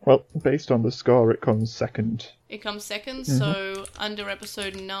ranking? Well, based on the score, it comes second. It comes second, so under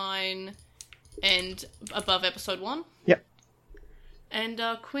episode 9 and above episode 1. Yep. And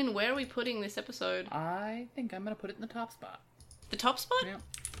Quinn, where are we putting this episode? I think I'm going to put it in the top spot. The top spot? Yeah.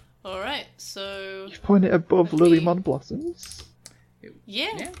 Alright, so... Putting it above Let Lily me- Mon Blossoms Yeah.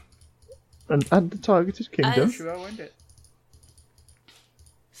 Yeah, and the Targeted Kingdom. As- sure I earned it.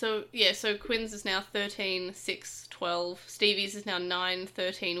 So, yeah, so Quinn's is now 13, 6, 12. Stevie's is now 9,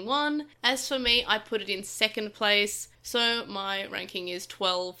 13, 1. As for me, I put it in second place, so my ranking is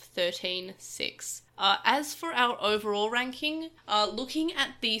 12, 13, 6. As for our overall ranking, looking at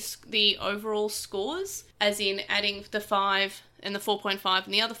the overall scores, as in adding the 5 and the 4.5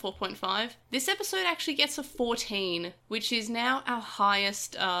 and the other 4.5, this episode actually gets a 14, which is now our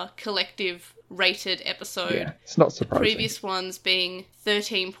highest collective rated episode. Yeah, it's not surprising. Previous ones being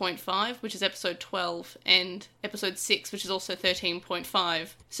 13.5, which is episode 12, and episode 6, which is also 13.5.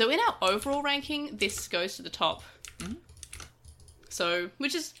 So in our overall ranking, this goes to the top. So,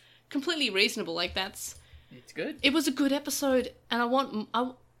 which is completely reasonable. Like, It's good. it was a good episode, and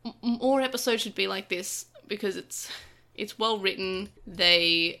more episodes should be like this, because it's well written.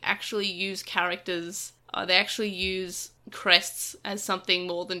 They actually use characters. They actually use crests as something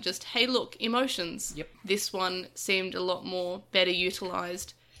more than just, hey, look, emotions. Yep. This one seemed a lot more better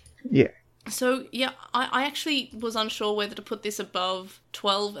utilized. Yeah. So, yeah, I actually was unsure whether to put this above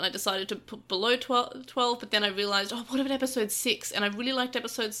 12, and I decided to put below 12, but then I realised, what about episode 6? And I really liked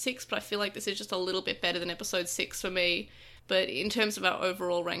episode 6, but I feel like this is just a little bit better than episode 6 for me. But in terms of our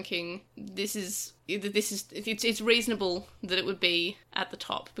overall ranking, it's reasonable that it would be at the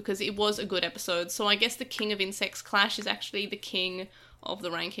top, because it was a good episode. So I guess the King of Insects Clash is actually the king of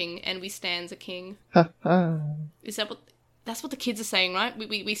the ranking, and we stands a king. Ha ha. Is that what... That's what the kids are saying, right?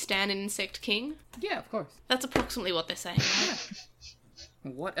 We stand an insect king? Yeah, of course. That's approximately what they're saying, right?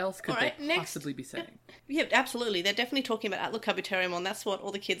 What else could Alright, they next. possibly be saying? Yeah, absolutely. They're definitely talking about Atlocabuteriumon. That's what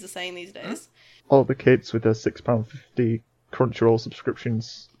all the kids are saying these days. All the kids with their £6.50 Crunchyroll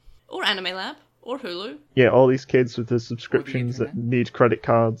subscriptions. Or Anime Lab. Or Hulu. Yeah, all these kids with their subscriptions that internet. need credit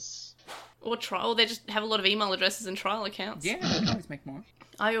cards. Or Trial. They just have a lot of email addresses and trial accounts. Yeah, they can always make more.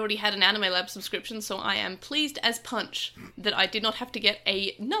 I already had an Anime Lab subscription, so I am pleased as punch that I did not have to get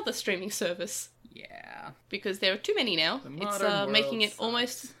another streaming service. Yeah. Because there are too many now. The It's modern making world it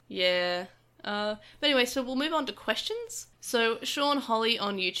almost... sucks. Yeah. But anyway, so we'll move on to questions. So, Sean Holly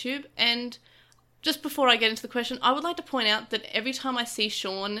on YouTube, and just before I get into the question, I would like to point out that every time I see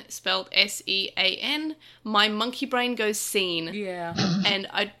Sean spelled S-E-A-N, my monkey brain goes scene. Yeah. And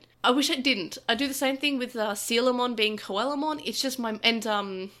I wish I didn't. I do the same thing with Coelamon being Coelamon. It's just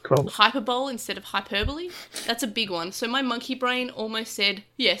Cool. hyperbole instead of hyperbole. That's a big one. So my monkey brain almost said,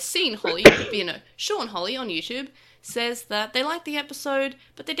 yes, seen Holly, Sean Holly on YouTube says that they like the episode,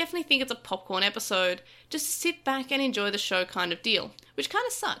 but they definitely think it's a popcorn episode, just sit back and enjoy the show kind of deal. Which kind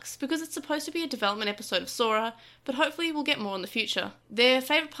of sucks, because it's supposed to be a development episode of Sora, but hopefully we'll get more in the future. Their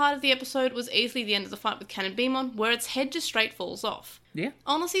favourite part of the episode was easily the end of the fight with Cannon Beamon, where its head just straight falls off. Yeah.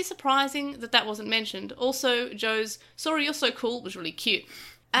 Honestly surprising that wasn't mentioned. Also, Joe's "Sorry, you're so cool" was really cute.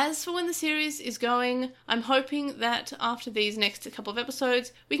 As for when the series is going, I'm hoping that after these next couple of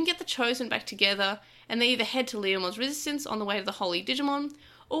episodes, we can get the Chosen back together, and they either head to Leomon's Resistance on the way to the Holy Digimon,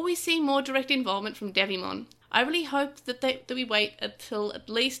 or we see more direct involvement from Devimon. I really hope that we wait until at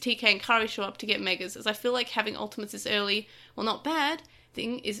least TK and Kari show up to get Megas, as I feel like having Ultimates this early, well, not bad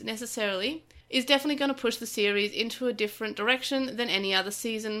thing is definitely going to push the series into a different direction than any other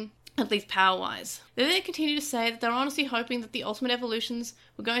season, at least power-wise. They continue to say that they're honestly hoping that the Ultimate Evolutions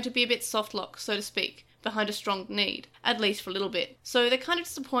were going to be a bit soft-lock, so to speak, behind a strong need, at least for a little bit. So they're kind of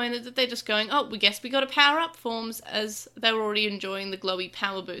disappointed that they're just going, oh, we guess we got to power up forms, as they were already enjoying the glowy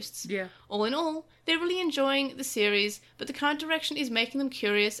power boosts. Yeah. All in all, they're really enjoying the series, but the current direction is making them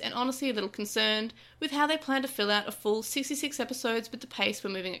curious and honestly a little concerned with how they plan to fill out a full 66 episodes with the pace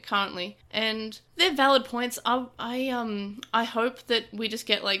we're moving at currently. And they're valid points. I hope that we just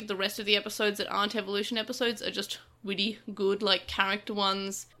get like the rest of the episodes that aren't evolution episodes are just witty, good, like character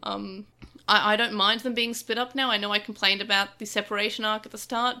ones. I don't mind them being split up now. I know I complained about the separation arc at the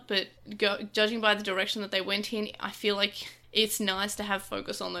start, but judging by the direction that they went in, I feel like it's nice to have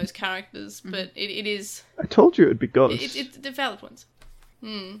focus on those characters, but it is... I told you it'd be good. They're valid ones.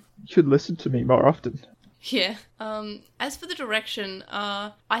 You should listen to me more often. Yeah. As for the direction,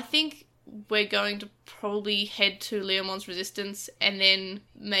 I think we're going to probably head to Leomon's Resistance, and then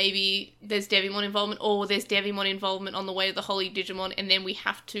maybe there's Devimon involvement, or there's Devimon involvement on the way to the Holy Digimon, and then we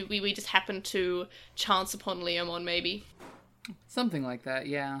just happen to chance upon Leomon, maybe. Something like that,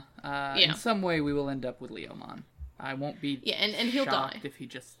 yeah. Yeah. In some way we will end up with Leomon. I won't be and he'll shocked die. if he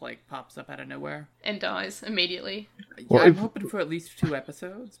just, like, pops up out of nowhere. And dies immediately. Well, I'm hoping for at least 2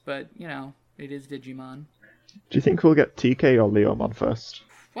 episodes, but, you know, it is Digimon. Do you think we'll get TK or Leomon first?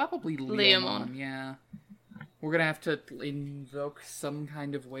 Probably Leomon, yeah. We're gonna have to invoke some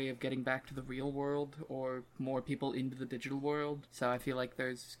kind of way of getting back to the real world, or more people into the digital world. So I feel like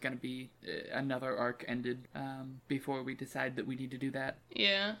there's gonna be another arc ended before we decide that we need to do that.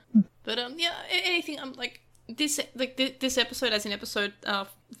 Yeah. But, yeah, anything, this episode, as in episode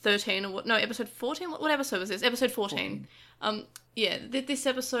 13 or what? No, episode 14. What episode was this? Episode 14. Yeah, this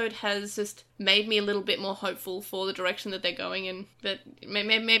episode has just made me a little bit more hopeful for the direction that they're going in. But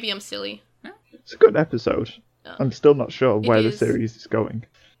maybe I'm silly. It's a good episode. I'm still not sure where the is. series is going.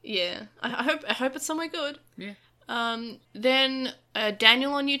 Yeah, I hope it's somewhere good. Yeah. Then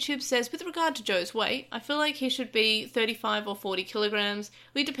Daniel on YouTube says, with regard to Joe's weight, I feel like he should be 35 or 40 kilograms.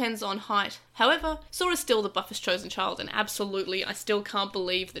 Really depends on height. However, Sora's still the buffest chosen child, and absolutely, I still can't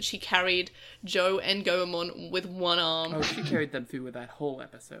believe that she carried Joe and Goemon with one arm. Oh, she carried them through with that whole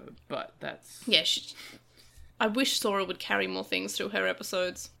episode, but that's... Yeah, I wish Sora would carry more things through her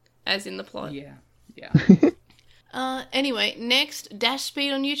episodes, as in the plot. Yeah. Anyway, next, Dash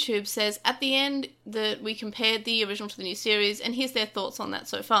Speed on YouTube says, at the end that we compared the original to the new series, and here's their thoughts on that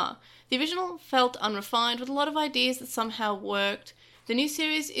so far. The original felt unrefined, with a lot of ideas that somehow worked. The new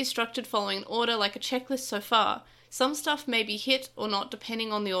series is structured following an order, like a checklist so far. Some stuff may be hit or not,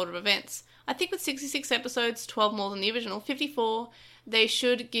 depending on the order of events. I think with 66 episodes, 12 more than the original, 54, they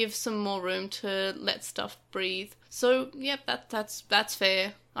should give some more room to let stuff breathe. So, yep, that's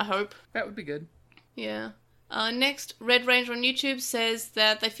fair, I hope. That would be good. Yeah. Next, Red Ranger on YouTube says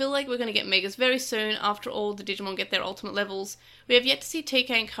that they feel like we're going to get Megas very soon after all the Digimon get their ultimate levels. We have yet to see TK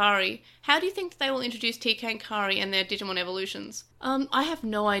and Kari. How do you think they will introduce TK and Kari and their Digimon evolutions? I have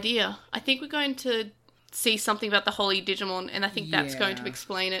no idea. I think we're going to see something about the Holy Digimon, and I think that's going to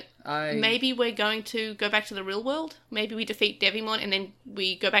explain it. Maybe we're going to go back to the real world. Maybe we defeat Devimon, and then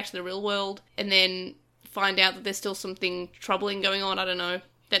we go back to the real world, and then find out that there's still something troubling going on. I don't know.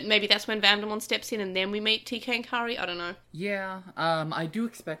 That maybe that's when Vamdemon steps in, and then we meet TK and Kari. I don't know. Yeah, I do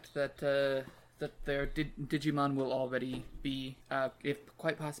expect that their Digimon will already be, if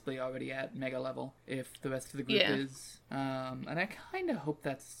quite possibly already at Mega level, if the rest of the group is. And I kind of hope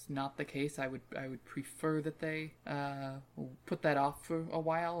that's not the case. I would prefer that they put that off for a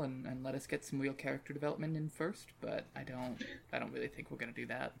while and let us get some real character development in first. But I don't really think we're gonna do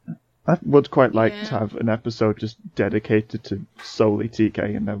that. I would quite like to have an episode just dedicated to solely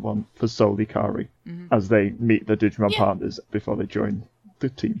TK and then one for solely Kari as they meet their Digimon partners before they join the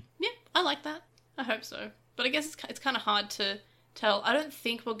team. Yeah, I like that. I hope so. But I guess it's kind of hard to tell. I don't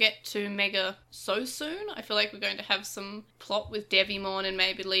think we'll get to Mega so soon. I feel like we're going to have some plot with Devimon and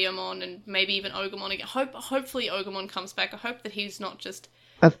maybe Leomon and maybe even Ogamon again. Hopefully Ogamon comes back. I hope that he's not just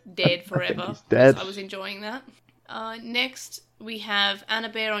dead forever. I think he's dead. I was enjoying that. Next, we have Anna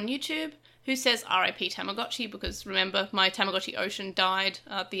Bear on YouTube, who says RIP Tamagotchi, because remember, my Tamagotchi Ocean died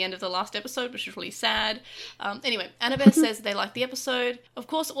at the end of the last episode, which was really sad. Anyway, Anna Bear says they liked the episode. Of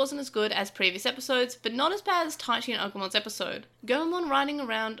course, it wasn't as good as previous episodes, but not as bad as Taichi and Ogamon's episode. Gomamon riding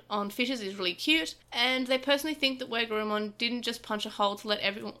around on fishes is really cute, and they personally think that where Gomamon didn't just punch a hole to let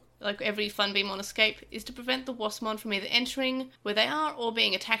every Funbeamon escape is to prevent the Wasmon from either entering where they are or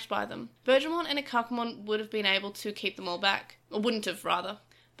being attacked by them. Bergermon and Ikakumon would have been able to keep them all back. Or wouldn't have, rather.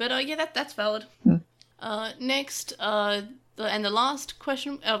 But yeah, that's valid. Next, and the last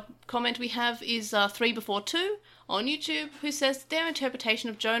comment we have is 3before2 on YouTube, who says their interpretation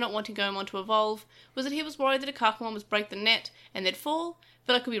of Joe not wanting Gomamon to evolve was that he was worried that Ikakumon would break the net and they'd fall,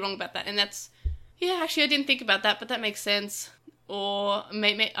 but I could be wrong about that. And that's... Yeah, actually, I didn't think about that, but that makes sense. Or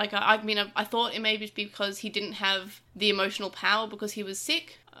I thought it may be because he didn't have the emotional power because he was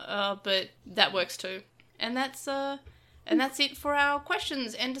sick, but that works too. And that's it for our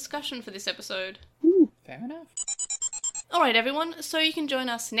questions and discussion for this episode. Fair enough. Alright everyone, so you can join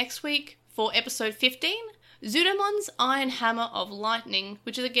us next week for episode 15, Zudomon's Iron Hammer of Lightning,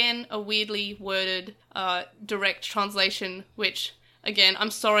 which is again a weirdly worded direct translation, which... Again, I'm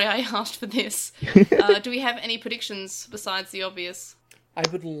sorry I asked for this. Do we have any predictions besides the obvious? I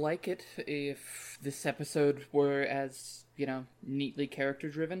would like it if this episode were as, neatly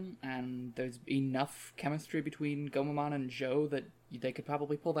character-driven, and there's enough chemistry between Gomamon and Joe that they could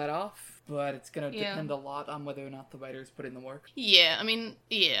probably pull that off, but it's going to depend a lot on whether or not the writers put in the work. Yeah, I mean,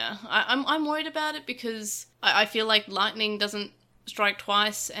 yeah. I'm worried about it because I feel like lightning doesn't strike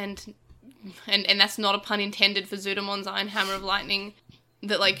twice, and that's not a pun intended for Zudomon's Iron Hammer of Lightning,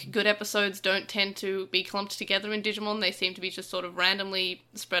 that, good episodes don't tend to be clumped together in Digimon. They seem to be just sort of randomly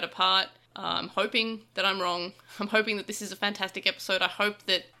spread apart. I'm hoping that I'm wrong. I'm hoping that this is a fantastic episode. I hope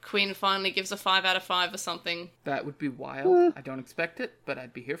that Quinn finally gives a 5 out of 5 or something. That would be wild. I don't expect it, but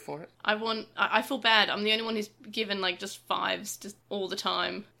I'd be here for it. I feel bad. I'm the only one who's given, just 5s just all the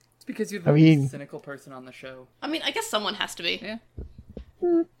time. It's because you're the least cynical person on the show. I mean, I guess someone has to be. Yeah.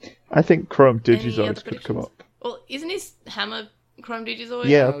 I think Chrome Digizoids could come up. Well, isn't his hammer Chrome Digizoid?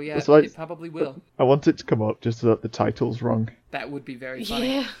 Yeah, it probably will. I want it to come up just so that the title's wrong. That would be very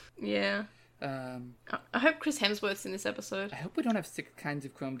funny. Yeah. I hope Chris Hemsworth's in this episode. I hope we don't have 6 kinds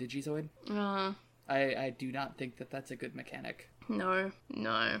of Chrome Digizoid. I do not think that that's a good mechanic. No.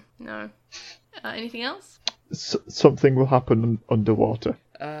 Anything else? Something will happen underwater.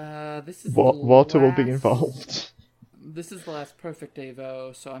 This is water will be involved. This is the last perfect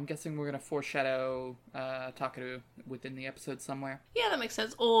Evo, so I'm guessing we're going to foreshadow Takaru within the episode somewhere. Yeah, that makes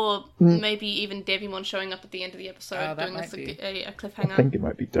sense. Or maybe even Devimon showing up at the end of the episode doing us a cliffhanger. I think it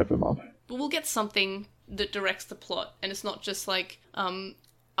might be Devimon. But we'll get something that directs the plot, and it's not just I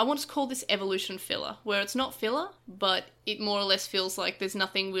want to call this evolution filler, where it's not filler, but it more or less feels like there's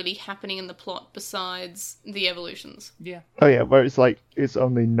nothing really happening in the plot besides the evolutions. Yeah. Oh yeah, where it's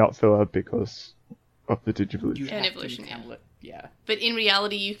only not filler because of the Digivolution. And evolution, yeah. But in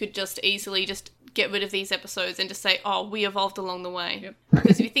reality, you could just easily just get rid of these episodes and just say, oh, we evolved along the way. Yep.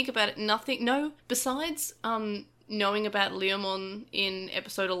 Because if you think about it, besides knowing about Leomon in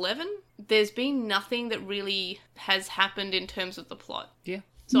episode 11, there's been nothing that really has happened in terms of the plot. Yeah.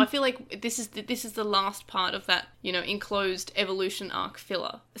 So I feel like this is the last part of that, enclosed evolution arc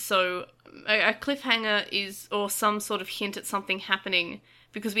filler. So a cliffhanger is, or some sort of hint at something happening,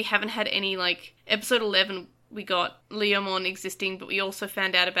 because we haven't had any, episode 11, we got Leomon existing, but we also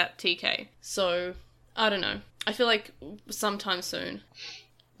found out about TK. So, I don't know. I feel like sometime soon.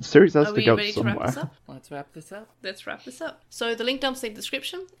 The series has to go ready somewhere. to wrap this up? Let's wrap this up. Let's wrap this up. So the link dump's linked in the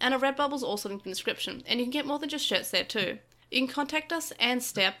description, and a Redbubble's also linked in the description, and you can get more than just shirts there too. You can contact us and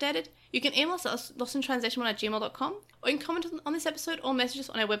stay updated. You can email us at lostintranslationmon@gmail.com, or you can comment on this episode or message us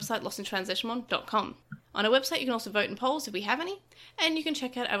on our website, lostintranslationmon.com. On our website, you can also vote in polls if we have any, and you can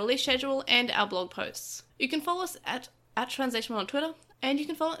check out our release schedule and our blog posts. You can follow us at TranslationMon on Twitter, and you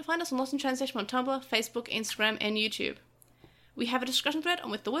can find us on Lost in Translation on Tumblr, Facebook, Instagram, and YouTube. We have a discussion thread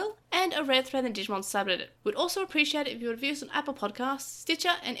on With the Will, and a red thread in Digimon subreddit. We'd also appreciate it if you would review us on Apple Podcasts,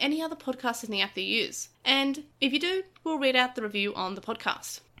 Stitcher, and any other podcast listening app that you use. And if you do, we'll read out the review on the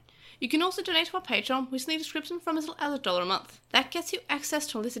podcast. You can also donate to our Patreon, which is in the description, from as little as $1 a month. That gets you access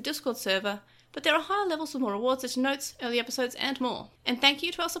to a listed Discord server, but there are higher levels with more rewards such as notes, early episodes, and more. And thank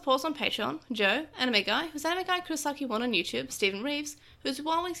you to our supporters on Patreon, Joe, Anime Guy, who's Anime Guy Kurosaki1 on YouTube, Stephen Reeves, who's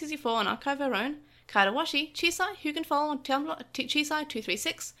Wildwing64 on Archive Our Own, Kaidawashi, Chisai, who you can follow on Tumblr at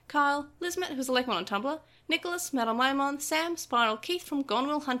Chisai236, Kyle, Lizmet, who's a Lekmon on Tumblr, Nicholas, Metal Maimon, Sam, Spiral, Keith from Gone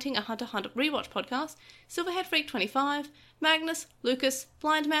Will Hunting, a Hunter Hunter Rewatch podcast, Silverhead Freak 25, Magnus, Lucas,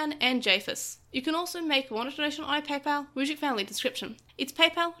 Blindman, and Japhus. You can also make a one-off donation on PayPal, Music Family description. It's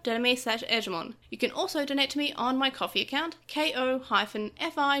paypal.me/Edgemon. You can also donate to me on my Coffee account,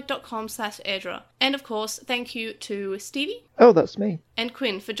 ko-fi.com/Airdra. And of course, thank you to Stevie Oh, that's me. and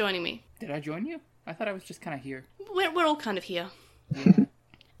Quinn for joining me. Did I join you? I thought I was just kind of here. We're all kind of here.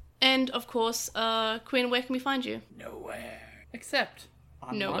 And of course, Quinn, where can we find you? Nowhere. Except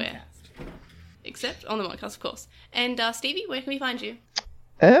on Nowhere. Moncast. Except on the podcast, of course. And Stevie, where can we find you?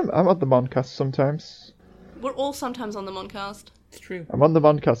 I'm on the Moncast sometimes. We're all sometimes on the Moncast. It's true. I'm on the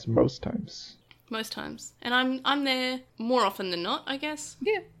Moncast most times. Most times. And I'm there more often than not, I guess.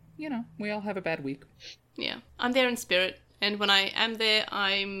 Yeah, you know, we all have a bad week. Yeah. I'm there in spirit. And when I am there,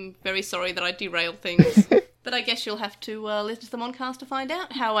 I'm very sorry that I derail things. But I guess you'll have to listen to the Moncast to find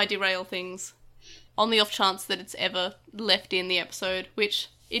out how I derail things. On the off chance that it's ever left in the episode, which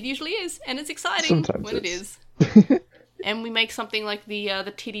it usually is, and it's exciting Sometimes when it's. it is. And we make something like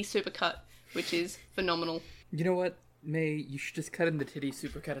the titty supercut, which is phenomenal. You know what, May? You should just cut in the titty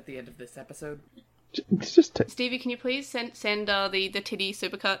supercut at the end of this episode. It's just Stevie, can you please send the titty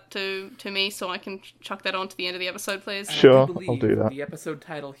supercut to me so I can chuck that on to the end of the episode, please? And Sure, I do I'll believe do that. The episode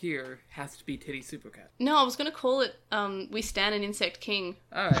title here has to be titty supercut. No, I was going to call it We Stan an Insect King.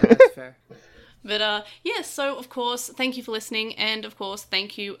 Alright, that's fair. But, yes, so, of course, thank you for listening, and, of course,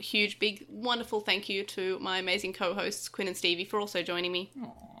 thank you, huge, big, wonderful thank you to my amazing co-hosts, Quinn and Stevie, for also joining me.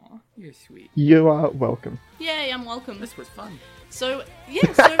 Aw, you're sweet. You are welcome. Yay, I'm welcome. This was fun. So,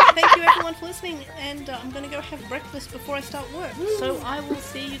 yeah, so thank you everyone for listening, and I'm going to go have breakfast before I start work. So I will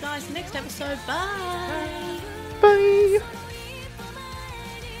see you guys next episode. Bye! Bye!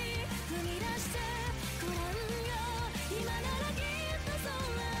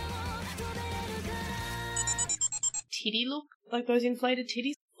 Titty look? Like those inflated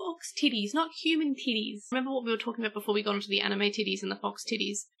titties? Fox titties, not human titties. Remember what we were talking about before we got into the anime titties and the fox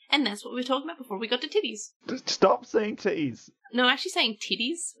titties? And that's what we were talking about before we got to titties. Just stop saying titties. No, actually saying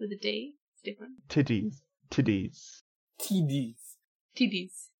titties with a D. It's different. Titties. Titties. TDs.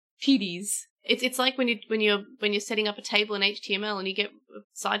 Titties. Titties. It's like when you're setting up a table in HTML and you get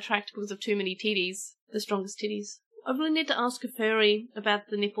sidetracked because of too many titties. The strongest titties. I really need to ask a furry about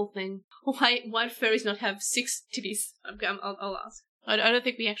the nipple thing. Why do furries not have 6 titties? I'll ask. I don't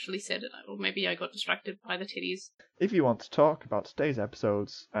think we actually said it, or maybe I got distracted by the titties. If you want to talk about today's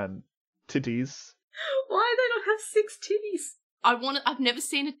episodes and titties, Why do they not have 6 titties? I've never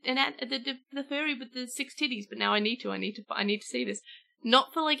seen the furry with the 6 titties, but now I need to see this.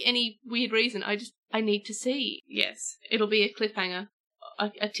 Not for like any weird reason. I need to see. Yes, it'll be a cliffhanger,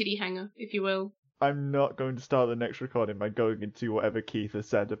 a titty hanger, if you will. I'm not going to start the next recording by going into whatever Keith has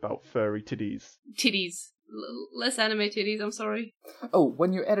said about furry titties. Titties. Less anime titties, I'm sorry. Oh,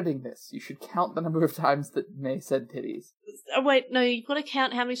 when you're editing this, you should count the number of times that May said titties. Oh, wait, no, you've got to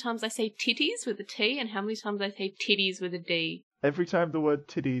count how many times I say titties with a T and how many times I say titties with a D. Every time the word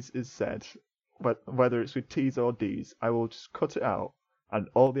titties is said, whether it's with T's or D's, I will just cut it out, and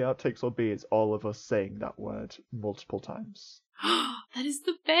all the outtakes will be is all of us saying that word multiple times. That is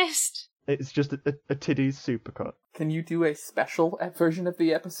the best! It's just a titties supercut. Can you do a special version of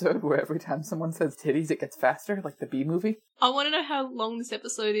the episode where every time someone says titties it gets faster, like the Bee Movie? I want to know how long this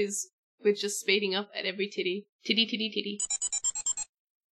episode is with just speeding up at every titty. Titty, titty, titty.